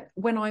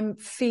I'm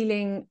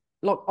feeling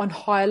like on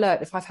high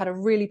alert. If I've had a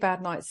really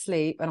bad night's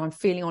sleep and I'm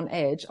feeling on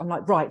edge, I'm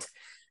like, right,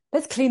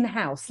 let's clean the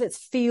house. Let's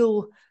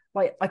feel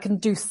like I can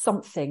do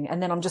something.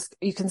 And then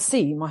you can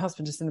see my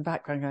husband just in the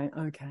background going,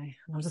 okay.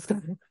 And I'm just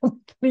going,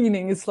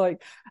 cleaning. It's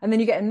like, and then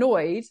you get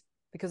annoyed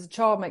because the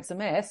child makes a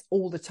mess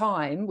all the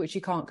time, which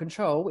you can't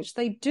control, which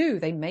they do.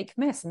 They make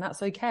mess and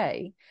that's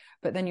okay.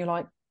 But then you're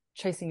like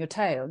chasing your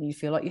tail and you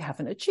feel like you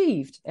haven't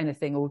achieved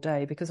anything all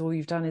day because all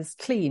you've done is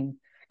clean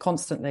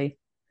constantly.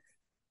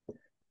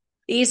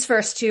 These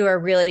first two are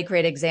really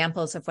great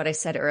examples of what I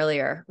said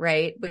earlier,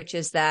 right? Which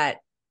is that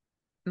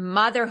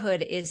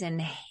motherhood is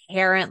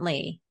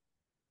inherently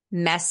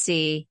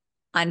messy,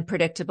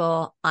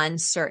 unpredictable,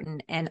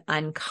 uncertain, and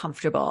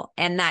uncomfortable.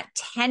 And that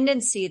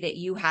tendency that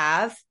you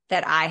have,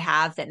 that I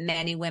have, that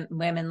many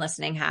women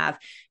listening have,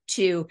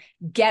 to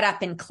get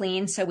up and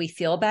clean so we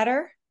feel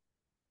better,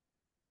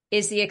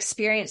 is the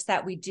experience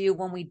that we do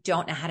when we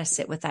don't know how to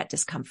sit with that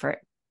discomfort.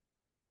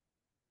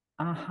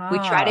 We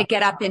try to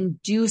get up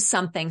and do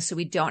something so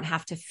we don't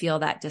have to feel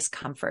that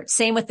discomfort.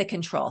 Same with the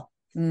control.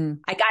 I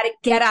got to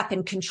get up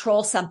and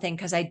control something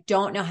because I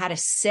don't know how to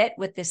sit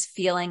with this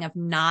feeling of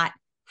not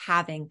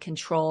having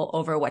control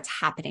over what's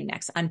happening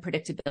next,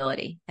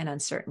 unpredictability and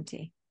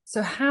uncertainty.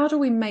 So how do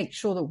we make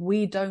sure that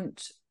we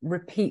don't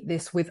repeat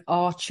this with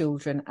our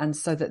children, and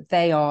so that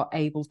they are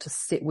able to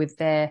sit with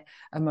their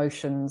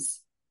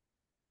emotions?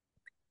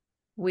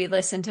 We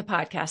listen to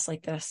podcasts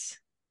like this.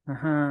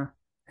 Uh-huh.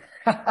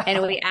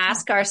 And we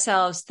ask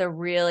ourselves the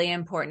really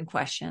important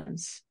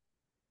questions.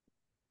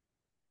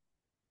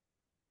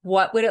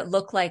 What would it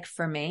look like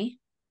for me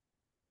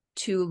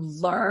to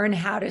learn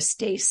how to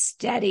stay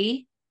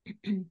steady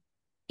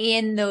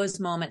in those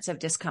moments of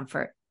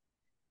discomfort,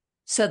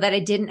 so that I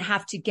didn't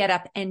have to get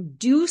up and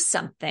do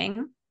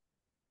something,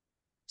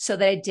 so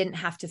that I didn't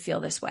have to feel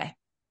this way?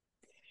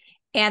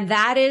 And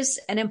that is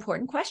an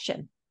important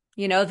question.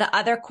 You know, the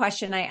other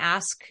question I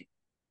ask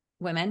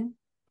women,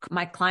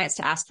 my clients,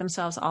 to ask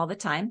themselves all the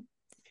time,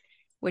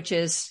 which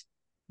is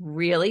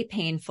really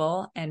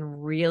painful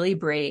and really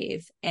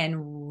brave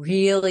and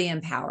really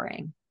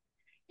empowering,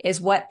 is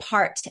what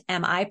part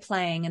am I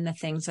playing in the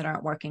things that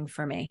aren't working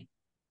for me?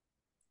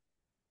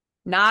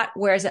 Not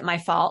where is it my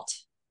fault?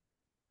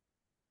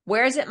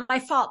 Where is it my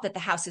fault that the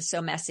house is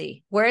so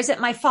messy? Where is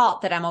it my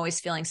fault that I'm always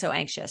feeling so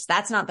anxious?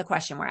 That's not the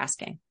question we're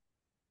asking.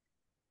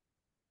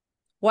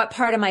 What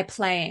part am I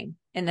playing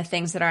in the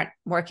things that aren't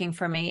working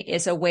for me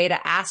is a way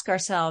to ask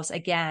ourselves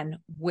again,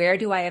 where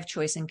do I have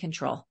choice and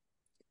control?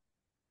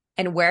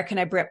 And where can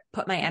I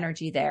put my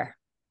energy there,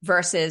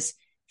 versus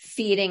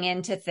feeding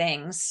into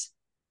things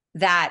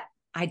that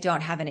I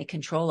don't have any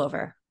control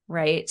over,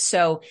 right?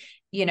 So,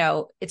 you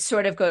know, it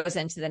sort of goes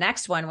into the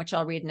next one, which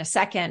I'll read in a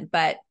second,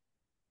 but,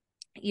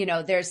 you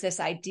know, there's this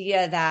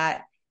idea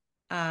that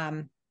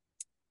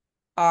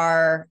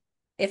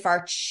if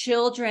our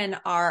children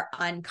are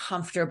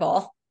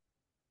uncomfortable,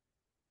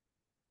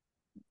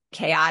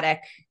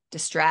 chaotic,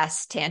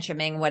 distressed,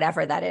 tantruming,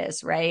 whatever that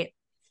is, right?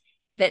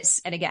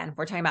 And again,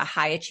 we're talking about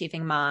high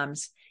achieving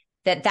moms,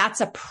 that's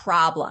a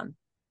problem,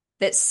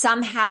 that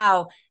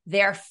somehow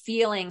their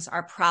feelings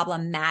are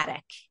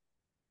problematic.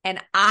 And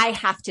I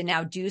have to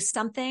now do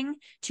something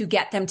to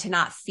get them to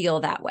not feel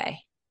that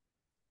way.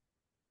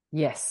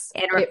 Yes.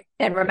 And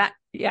remember,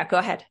 yeah, go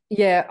ahead.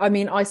 Yeah. I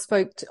mean,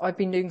 I've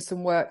been doing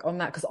some work on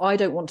that, because I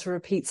don't want to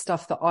repeat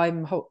stuff that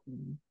I'm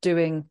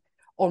doing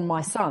on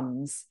my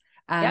sons.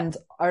 And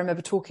yep. I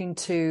remember talking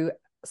to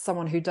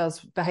someone who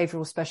does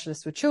behavioral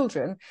specialists with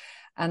children,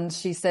 and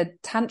she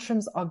said,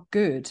 tantrums are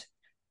good.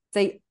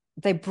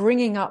 They're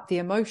bringing up the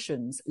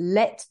emotions,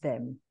 let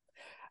them.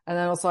 And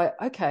then I was like,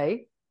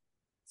 okay,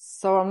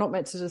 so I'm not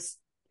meant to just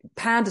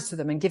pander to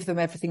them and give them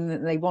everything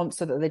that they want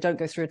so that they don't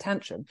go through a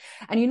tantrum.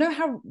 And you know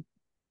how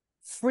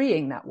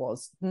freeing that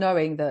was,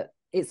 knowing that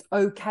it's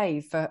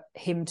okay for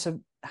him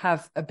to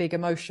have a big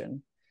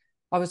emotion.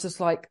 I was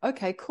just like,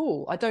 okay,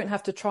 cool. I don't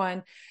have to try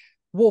and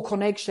walk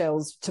on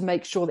eggshells to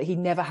make sure that he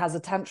never has a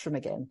tantrum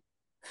again.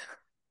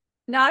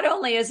 Not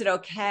only is it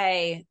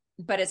okay,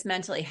 but it's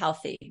mentally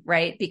healthy,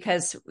 right?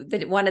 Because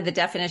one of the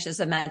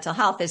definitions of mental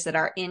health is that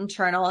our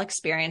internal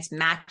experience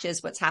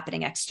matches what's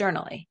happening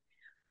externally,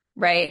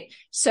 right?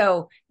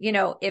 So, you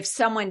know, if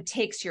someone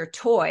takes your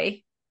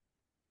toy,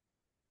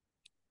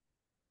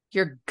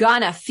 you're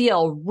gonna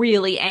feel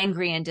really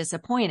angry and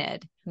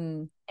disappointed.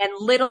 And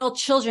little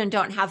children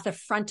don't have the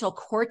frontal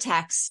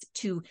cortex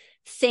to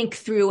think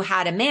through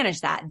how to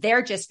manage that.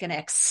 They're just going to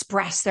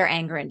express their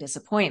anger and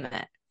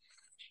disappointment.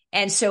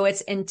 And so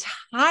it's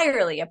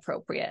entirely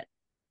appropriate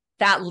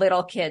that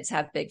little kids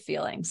have big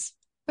feelings.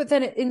 But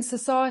then in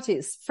society,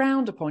 it's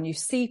frowned upon. You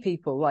see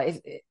people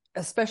like,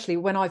 especially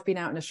when I've been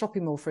out in a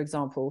shopping mall, for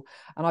example,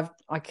 and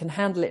I can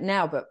handle it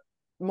now, but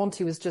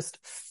Monty was just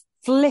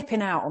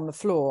flipping out on the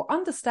floor.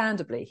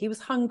 Understandably, he was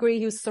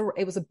hungry.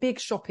 It was a big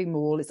shopping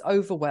mall. It's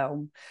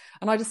overwhelmed.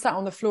 And I just sat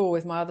on the floor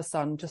with my other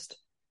son, just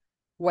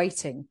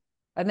waiting.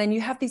 And then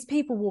you have these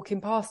people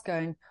walking past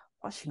going,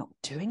 "Why is she not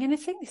doing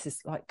anything? This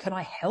is like, can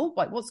I help?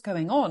 Like, what's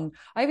going on?"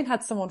 I even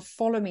had someone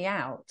follow me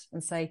out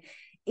and say,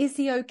 "Is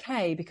he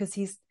okay? Because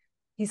he's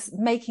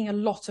making a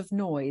lot of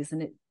noise,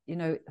 and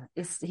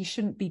he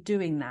shouldn't be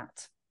doing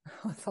that."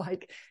 I was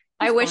like,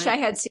 I wish I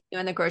had seen you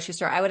in the grocery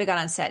store. I would have gone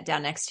and sat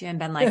down next to you and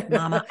been like,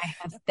 "Mama, I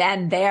have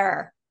been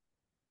there."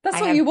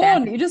 That's what you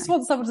want. You just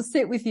want someone to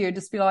sit with you and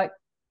just be like,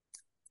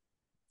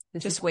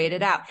 just wait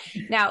it out.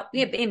 Now,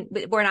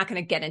 we're not going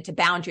to get into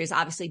boundaries.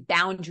 Obviously,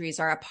 boundaries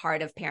are a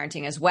part of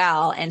parenting as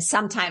well. And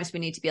sometimes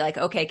we need to be like,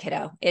 okay,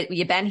 kiddo,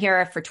 you've been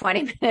here for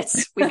 20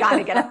 minutes. We got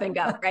to get up and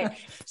go. Right.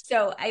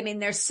 So, I mean,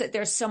 there's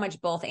so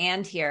much both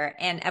and here.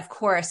 And of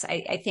course,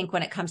 I think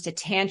when it comes to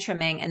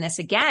tantruming, and this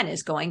again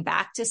is going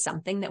back to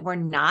something that we're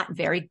not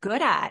very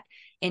good at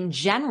in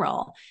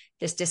general,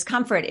 this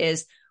discomfort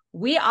is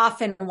we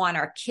often want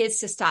our kids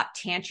to stop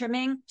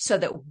tantruming so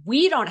that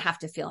we don't have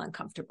to feel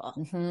uncomfortable.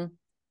 Mm-hmm.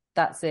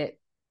 That's it.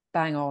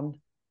 Bang on.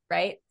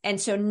 Right. And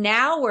so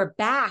now we're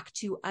back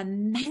to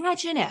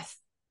imagine if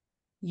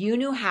you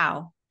knew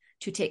how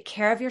to take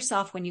care of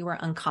yourself when you were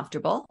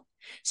uncomfortable.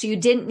 So you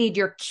didn't need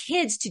your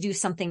kids to do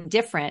something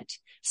different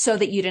so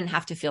that you didn't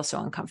have to feel so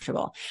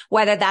uncomfortable,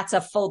 whether that's a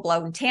full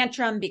blown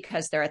tantrum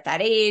because they're at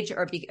that age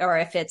or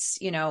if it's,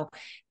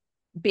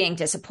 being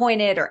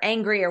disappointed or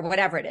angry or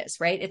whatever it is,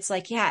 right? It's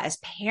like, yeah, as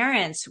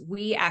parents,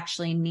 we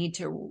actually need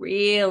to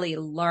really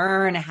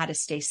learn how to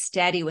stay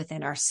steady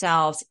within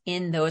ourselves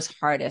in those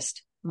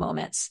hardest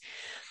moments.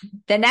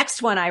 The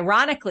next one,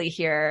 ironically,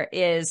 here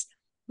is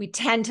we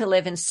tend to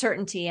live in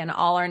certainty and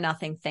all or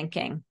nothing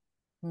thinking.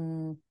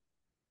 Mm.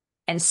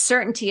 And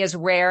certainty is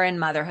rare in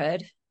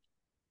motherhood.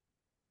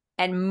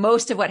 And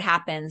most of what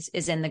happens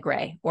is in the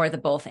gray or the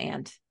both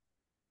and,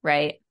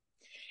 right?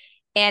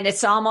 And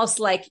it's almost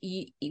like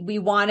we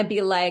want to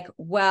be like,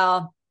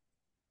 well,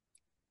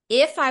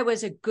 if I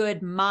was a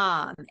good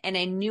mom and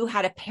I knew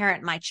how to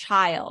parent my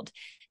child,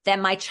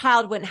 then my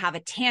child wouldn't have a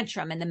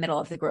tantrum in the middle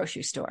of the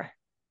grocery store.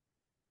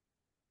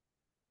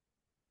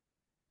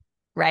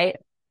 Right?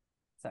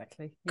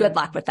 Exactly. Good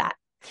luck with that.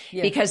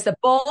 Yeah. Because the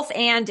both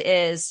and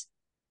is,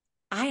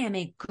 I am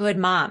a good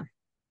mom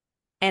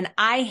and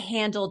I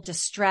handle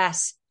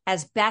distress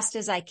as best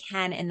as I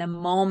can in the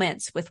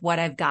moments with what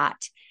I've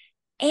got.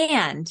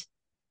 And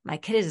my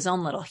kid is his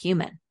own little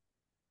human.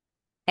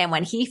 And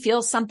when he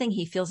feels something,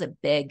 he feels it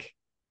big.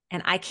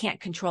 And I can't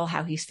control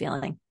how he's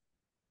feeling.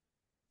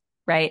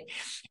 Right.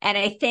 And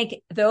I think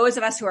those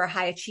of us who are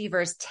high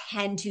achievers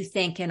tend to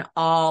think in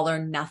all or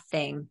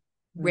nothing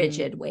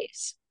rigid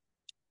ways.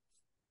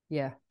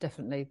 Yeah,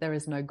 definitely. There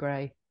is no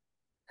gray.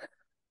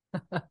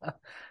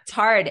 It's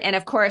hard. And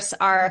of course,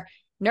 our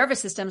nervous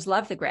systems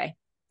love the gray.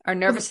 Our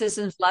nervous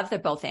systems love the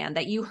both and.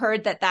 That you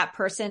heard that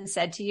person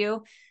said to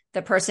you,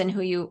 the person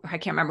who I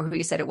can't remember who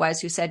you said it was,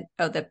 who said,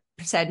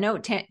 no,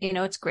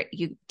 it's great.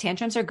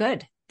 Tantrums are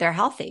good. They're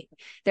healthy.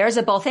 There's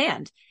a both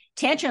and.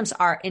 Tantrums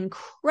are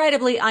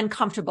incredibly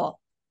uncomfortable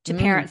to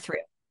parent through.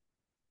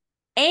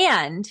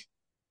 And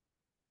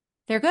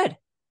they're good.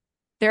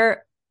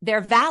 They're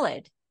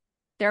valid.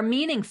 They're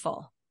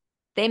meaningful.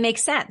 They make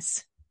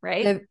sense,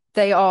 right?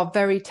 They are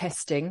very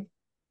testing,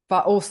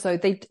 but also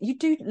you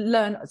do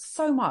learn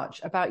so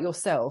much about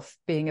yourself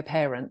being a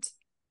parent.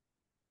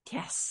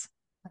 Yes.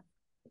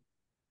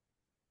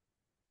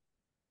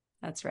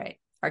 That's right.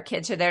 Our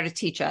kids are there to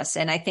teach us.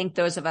 And I think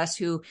those of us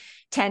who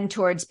tend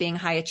towards being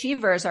high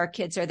achievers, our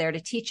kids are there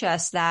to teach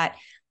us that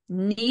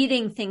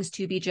needing things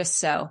to be just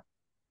so,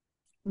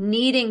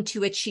 needing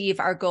to achieve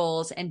our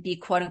goals and be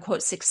quote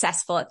unquote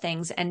successful at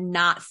things and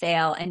not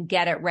fail and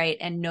get it right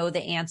and know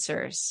the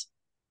answers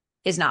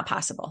is not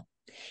possible.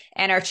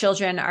 And our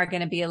children are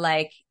going to be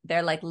like,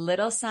 they're like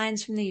little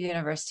signs from the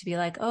universe to be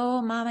like,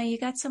 oh, mama, you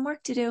got some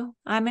work to do.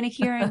 I'm in a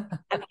hearing.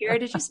 I'm here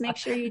to just make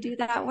sure you do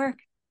that work.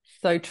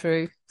 So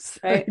true. So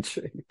right?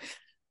 True.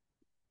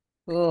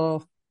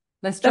 Oh,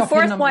 let's the drop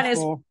fourth in number one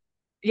 4.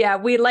 Yeah,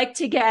 we like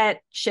to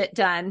get shit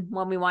done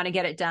when we want to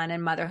get it done,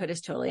 and motherhood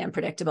is totally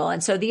unpredictable.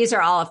 And so these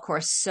are all, of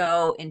course,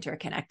 so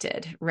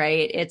interconnected,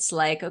 right? It's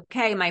like,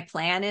 okay, my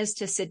plan is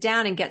to sit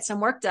down and get some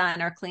work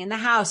done or clean the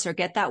house or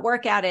get that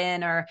workout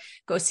in or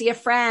go see a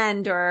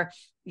friend or,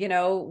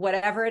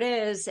 whatever it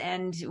is.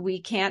 And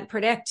we can't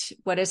predict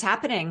what is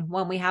happening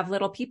when we have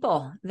little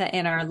people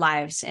in our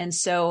lives. And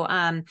so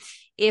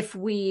if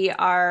we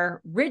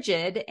are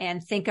rigid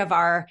and think of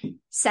our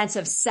sense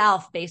of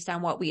self based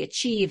on what we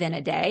achieve in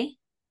a day,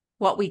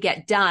 what we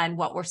get done,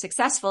 what we're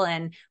successful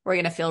in, we're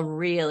going to feel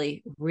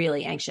really,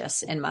 really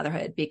anxious in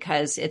motherhood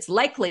because it's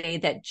likely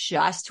that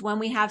just when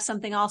we have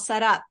something all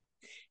set up,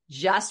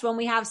 just when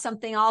we have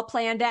something all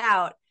planned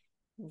out,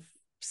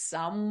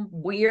 some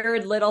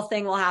weird little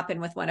thing will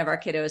happen with one of our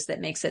kiddos that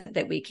makes it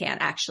that we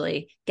can't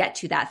actually get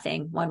to that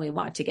thing when we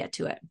want to get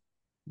to it.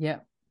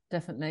 Yeah,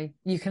 definitely.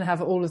 You can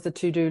have all of the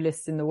to-do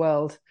lists in the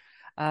world,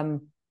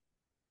 and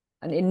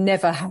it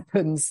never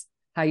happens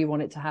how you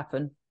want it to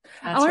happen.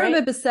 That's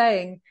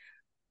right.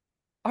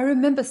 I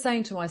remember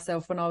saying to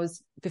myself when I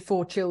was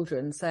before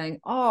children, saying,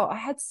 oh, I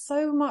had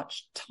so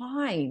much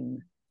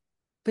time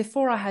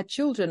before I had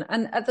children.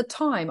 And at the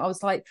time I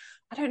was like,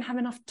 I don't have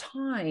enough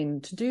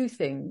time to do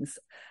things.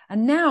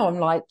 And now I'm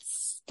like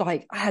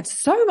I had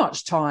so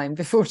much time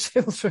before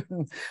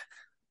children.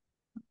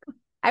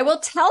 I will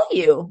tell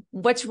you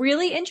what's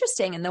really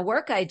interesting in the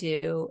work I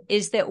do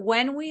is that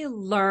when we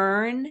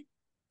learn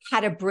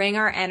how to bring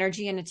our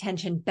energy and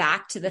attention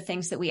back to the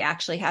things that we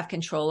actually have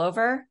control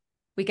over,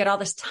 we get all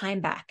this time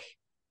back.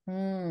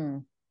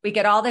 We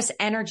get all this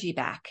energy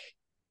back.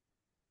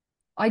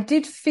 I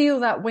did feel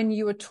that when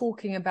you were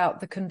talking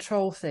about the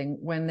control thing,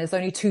 when there's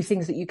only 2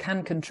 things that you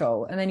can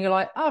control. And then you're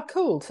like, oh,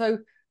 cool. So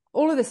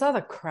all of this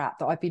other crap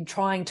that I've been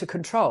trying to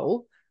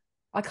control,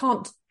 I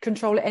can't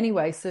control it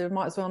anyway. So I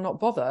might as well not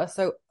bother.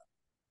 So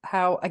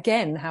how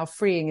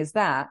freeing is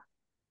that?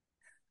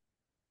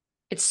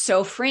 It's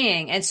so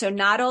freeing. And so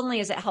not only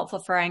is it helpful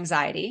for our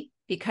anxiety,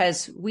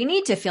 because we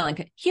need to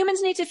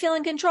humans need to feel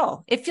in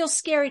control. It feels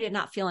scary to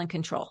not feel in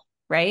control,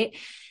 right?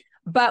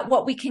 But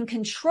what we can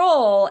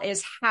control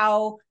is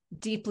how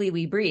deeply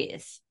we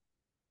breathe.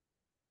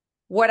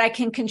 What I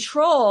can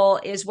control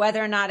is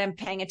whether or not I'm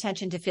paying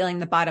attention to feeling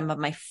the bottom of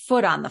my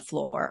foot on the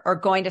floor or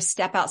going to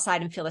step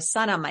outside and feel the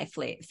sun on my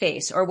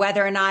face, or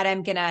whether or not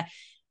I'm going to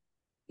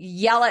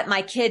yell at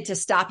my kid to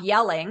stop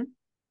yelling,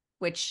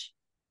 which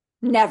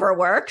never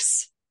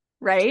works,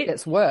 right?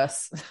 It's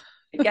worse.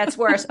 it gets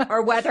worse.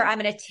 Or whether I'm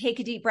going to take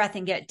a deep breath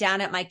and get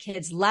down at my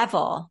kid's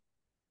level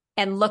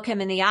and look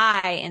him in the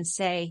eye and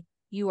say,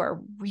 you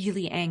are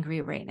really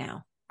angry right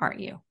now, aren't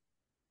you?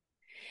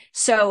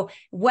 So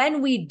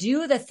when we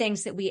do the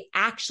things that we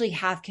actually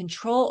have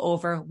control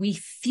over, we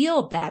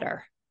feel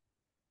better.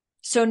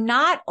 So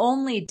not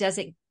only does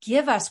it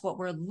give us what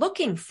we're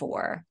looking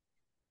for,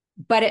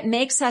 but it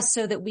makes us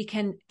so that we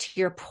can, to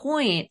your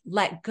point,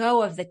 let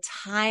go of the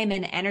time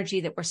and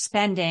energy that we're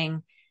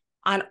spending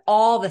on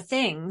all the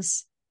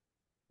things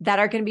that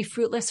are going to be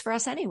fruitless for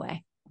us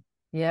anyway.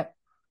 Yep.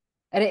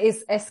 And it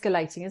is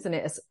escalating, isn't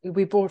it?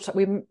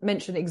 We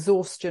mentioned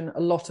exhaustion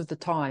a lot of the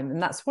time,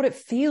 and that's what it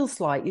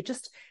feels like. You're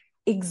just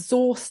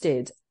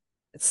exhausted,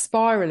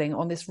 spiraling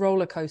on this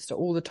roller coaster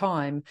all the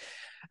time.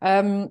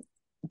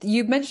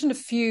 You mentioned a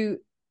few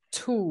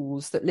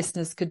tools that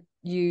listeners could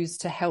use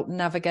to help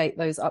navigate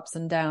those ups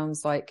and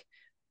downs, like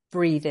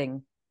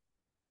breathing,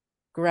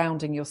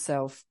 grounding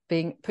yourself,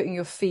 putting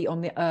your feet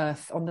on the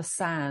earth, on the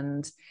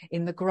sand,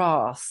 in the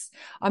grass.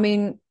 I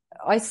mean,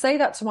 I say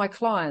that to my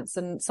clients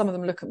and some of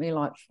them look at me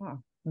like, oh,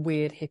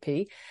 weird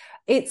hippie.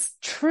 It's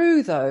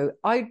true though.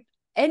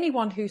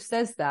 Anyone who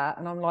says that,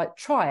 and I'm like,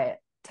 try it.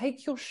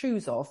 Take your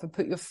shoes off and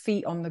put your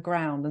feet on the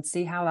ground and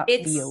see how that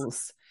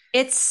feels.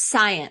 It's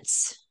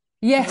science.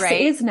 Yes,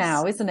 right? It is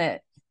now, isn't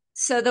it?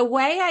 So the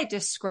way I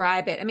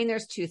describe it, I mean,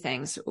 there's two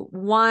things.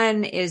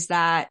 One is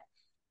that,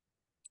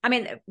 I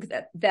mean,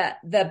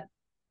 the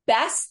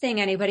best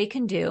thing anybody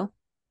can do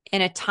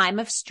in a time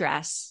of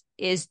stress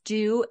is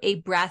do a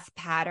breath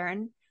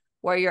pattern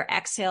where your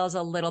exhale is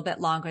a little bit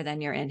longer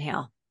than your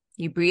inhale.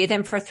 You breathe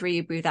in for 3,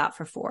 you breathe out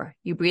for 4.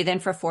 You breathe in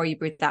for 4, you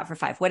breathe out for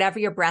 5. Whatever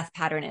your breath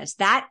pattern is,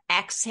 that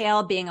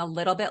exhale being a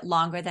little bit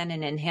longer than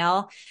an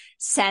inhale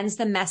sends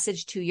the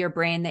message to your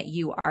brain that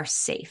you are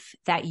safe,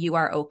 that you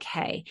are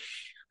okay.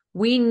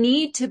 We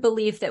need to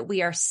believe that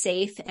we are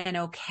safe and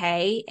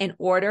okay in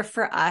order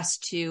for us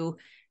to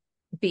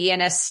be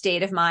in a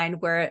state of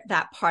mind where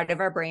that part of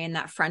our brain,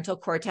 that frontal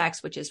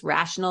cortex, which is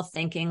rational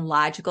thinking,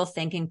 logical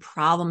thinking,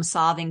 problem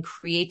solving,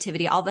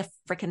 creativity, all the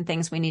freaking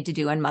things we need to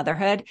do in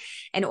motherhood.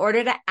 In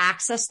order to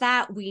access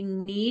that, we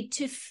need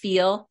to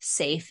feel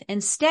safe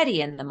and steady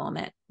in the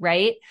moment,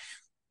 right?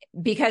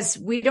 Because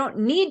we don't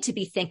need to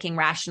be thinking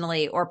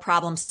rationally or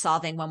problem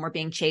solving when we're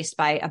being chased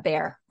by a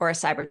bear or a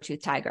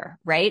saber-toothed tiger,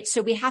 right?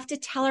 So we have to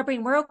tell our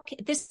brain, we're okay.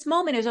 This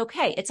moment is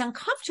okay. It's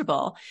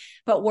uncomfortable,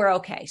 but we're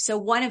okay. So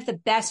one of the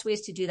best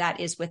ways to do that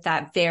is with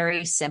that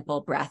very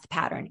simple breath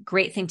pattern.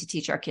 Great thing to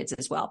teach our kids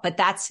as well, but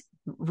that's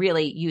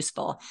really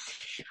useful.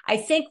 I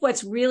think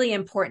what's really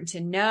important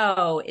to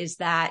know is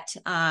that,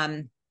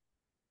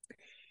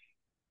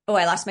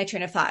 I lost my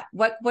train of thought.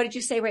 What did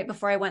you say right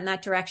before I went in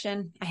that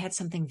direction? I had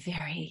something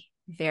very,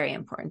 very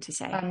important to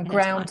say.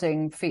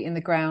 Grounding, feet in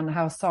the ground,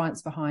 how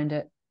science behind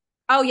it.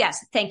 Oh,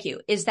 yes. Thank you.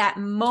 Is that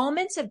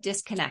moments of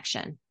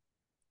disconnection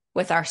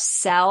with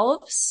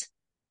ourselves,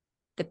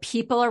 the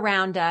people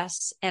around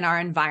us, and our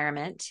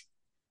environment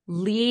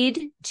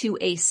lead to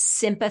a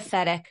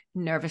sympathetic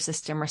nervous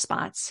system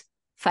response: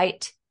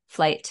 fight,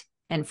 flight,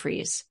 and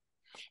freeze.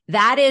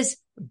 That is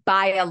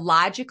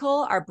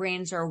biological. Our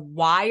brains are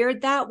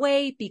wired that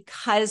way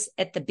because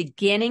at the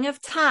beginning of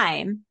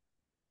time,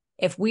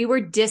 if we were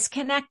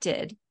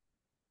disconnected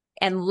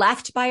and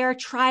left by our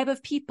tribe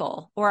of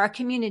people or our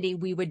community,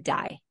 we would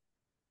die.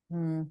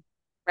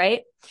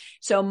 Right?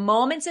 So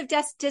moments of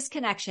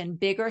disconnection,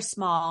 big or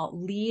small,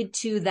 lead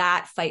to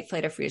that fight,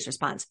 flight, or freeze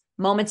response.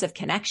 Moments of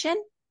connection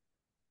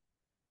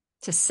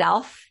to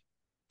self,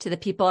 to the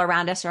people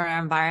around us or our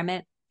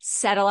environment,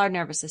 settle our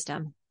nervous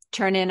system.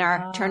 Turn on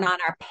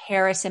our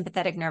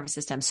parasympathetic nervous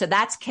system. So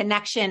that's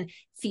connection,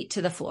 feet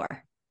to the floor.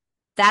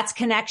 That's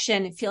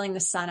connection, feeling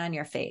the sun on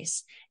your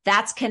face.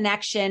 That's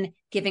connection,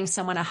 giving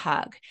someone a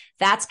hug.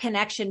 That's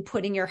connection,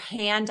 putting your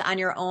hand on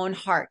your own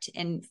heart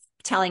and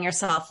telling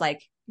yourself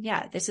like,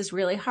 yeah, this is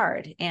really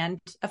hard. And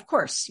of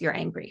course you're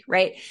angry,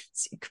 right?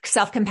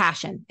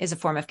 Self-compassion is a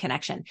form of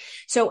connection.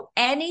 So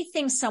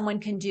anything someone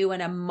can do in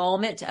a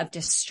moment of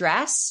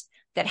distress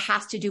that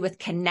has to do with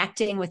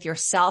connecting with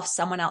yourself,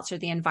 someone else, or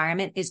the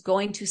environment is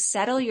going to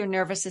settle your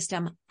nervous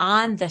system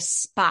on the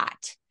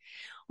spot.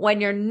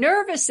 When your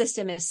nervous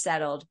system is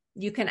settled,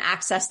 you can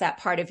access that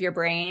part of your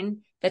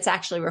brain that's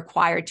actually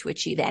required to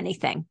achieve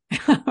anything.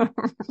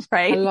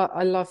 Right?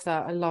 I love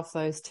that. I love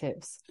those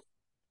tips.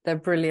 They're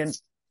brilliant.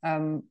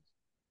 And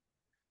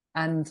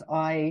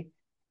I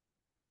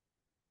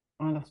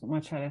lost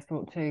my train of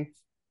thought too.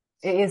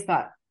 It is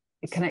that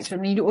connection.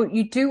 I mean,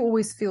 you do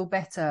always feel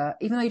better,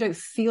 even though you don't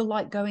feel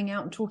like going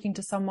out and talking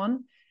to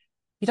someone.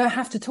 You don't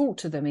have to talk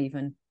to them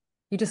even.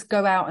 You just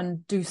go out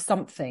and do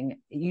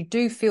something. You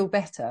do feel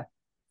better.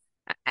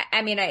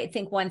 I mean, I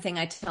think one thing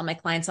I tell my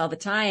clients all the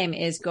time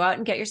is go out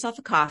and get yourself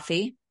a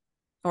coffee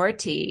or a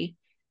tea,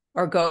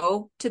 or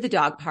go to the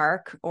dog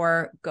park,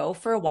 or go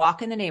for a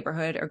walk in the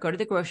neighborhood, or go to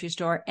the grocery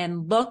store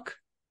and look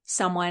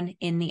someone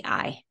in the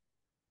eye.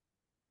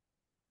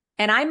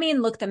 And I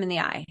mean, look them in the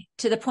eye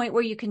to the point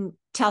where you can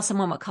tell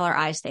someone what color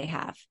eyes they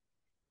have.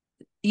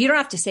 You don't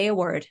have to say a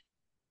word.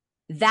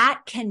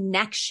 That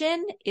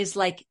connection is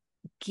like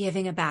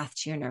giving a bath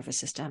to your nervous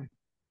system.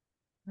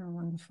 Oh,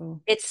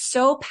 wonderful. It's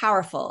so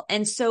powerful.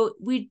 And so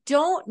we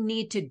don't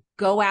need to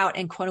go out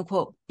and quote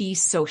unquote be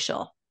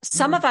social.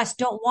 Some of us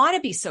don't want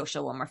to be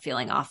social when we're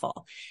feeling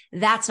awful.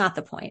 That's not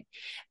the point.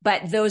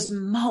 But those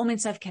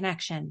moments of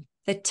connection,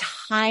 the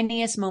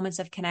tiniest moments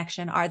of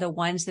connection, are the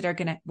ones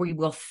that we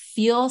will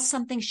feel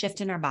something shift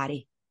in our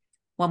body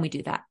when we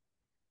do that.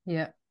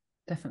 Yeah,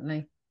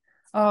 definitely.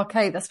 Oh,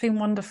 Kate, that's been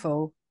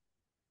wonderful.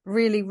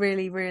 Really,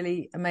 really,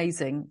 really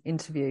amazing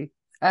interview.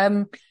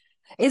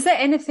 Is there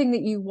anything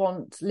that you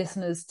want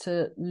listeners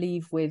to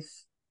leave with?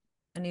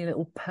 Any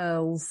little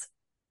pearls?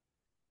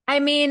 I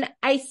mean,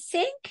 I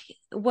think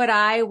what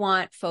I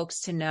want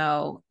folks to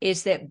know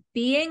is that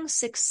being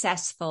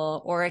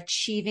successful or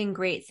achieving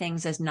great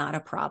things is not a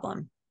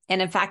problem.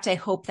 And in fact, I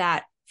hope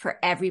that for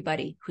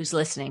everybody who's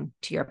listening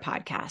to your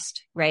podcast,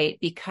 right?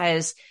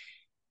 Because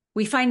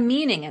we find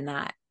meaning in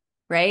that,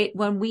 right?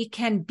 When we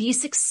can be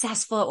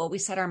successful at what we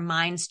set our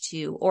minds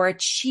to, or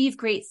achieve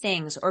great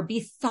things, or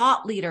be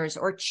thought leaders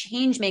or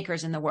change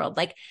makers in the world,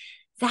 like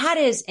that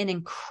is an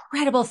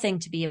incredible thing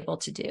to be able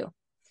to do.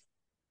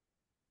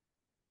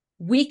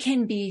 We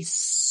can be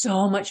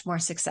so much more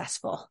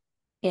successful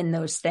in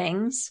those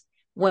things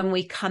when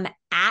we come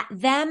at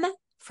them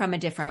from a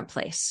different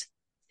place.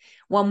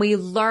 When we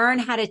learn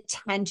how to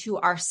tend to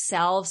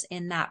ourselves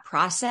in that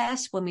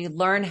process, when we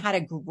learn how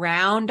to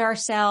ground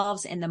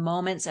ourselves in the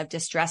moments of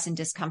distress and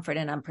discomfort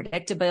and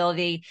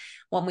unpredictability,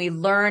 when we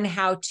learn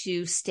how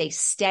to stay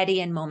steady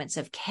in moments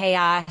of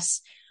chaos,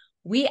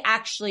 we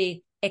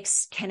actually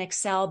can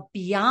excel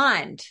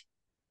beyond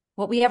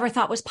what we ever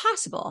thought was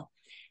possible.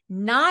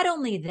 Not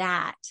only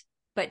that,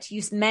 but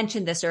you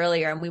mentioned this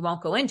earlier, and we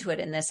won't go into it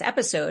in this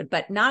episode,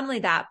 but not only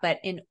that, but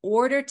in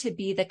order to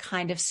be the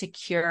kind of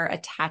secure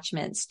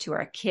attachments to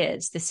our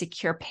kids, the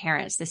secure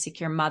parents, the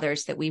secure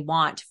mothers that we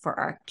want for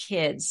our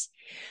kids,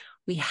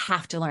 we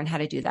have to learn how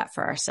to do that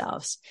for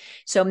ourselves.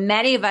 So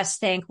many of us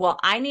think, well,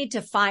 I need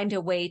to find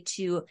a way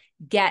to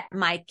get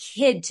my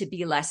kid to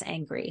be less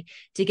angry,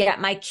 to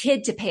get my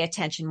kid to pay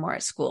attention more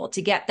at school,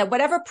 to get that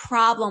whatever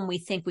problem we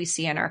think we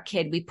see in our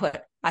kid, we put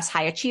us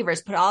high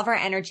achievers, put all of our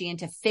energy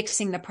into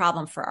fixing the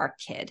problem for our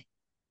kid.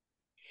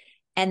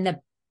 And the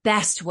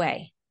best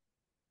way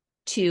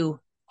to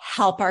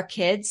help our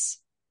kids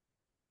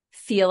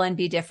feel and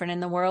be different in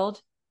the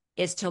world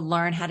is to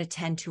learn how to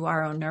tend to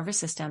our own nervous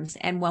systems.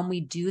 And when we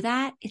do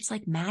that, it's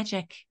like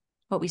magic,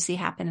 what we see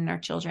happen in our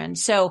children.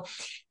 So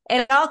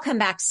it all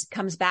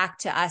comes back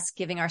to us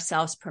giving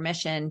ourselves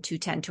permission to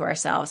tend to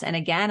ourselves. And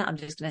again, I'm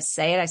just going to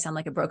say it. I sound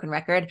like a broken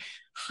record.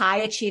 High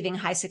achieving,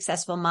 high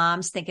successful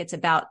moms think it's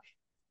about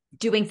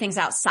doing things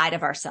outside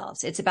of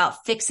ourselves. It's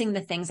about fixing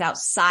the things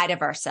outside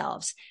of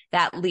ourselves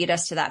that lead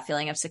us to that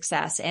feeling of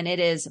success. And it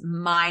is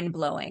mind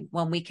blowing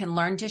when we can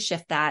learn to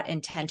shift that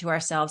and tend to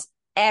ourselves.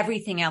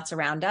 Everything else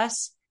around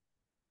us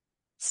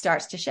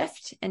starts to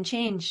shift and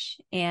change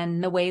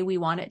in the way we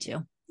want it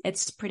to.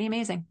 It's pretty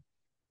amazing.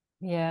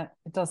 Yeah,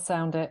 it does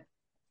sound it.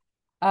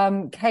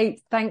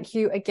 Kate, thank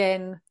you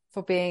again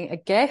for being a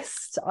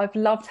guest. I've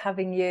loved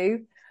having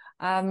you.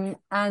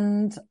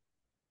 And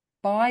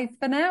bye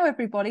for now,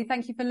 everybody.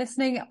 Thank you for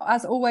listening.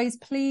 As always,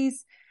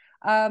 please,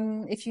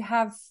 if you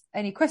have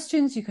any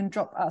questions, you can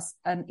drop us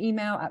an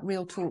email at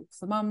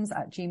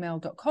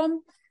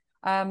realtalkformums@gmail.com.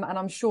 And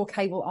I'm sure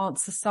Kate will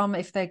answer some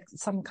if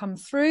some come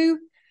through.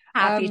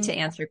 Happy to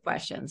answer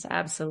questions.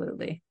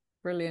 Absolutely.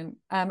 Brilliant.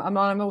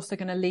 I'm also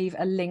going to leave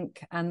a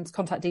link and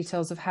contact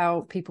details of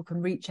how people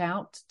can reach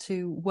out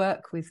to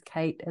work with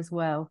Kate as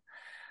well.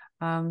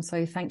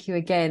 So thank you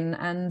again,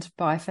 and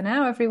bye for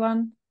now,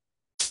 everyone.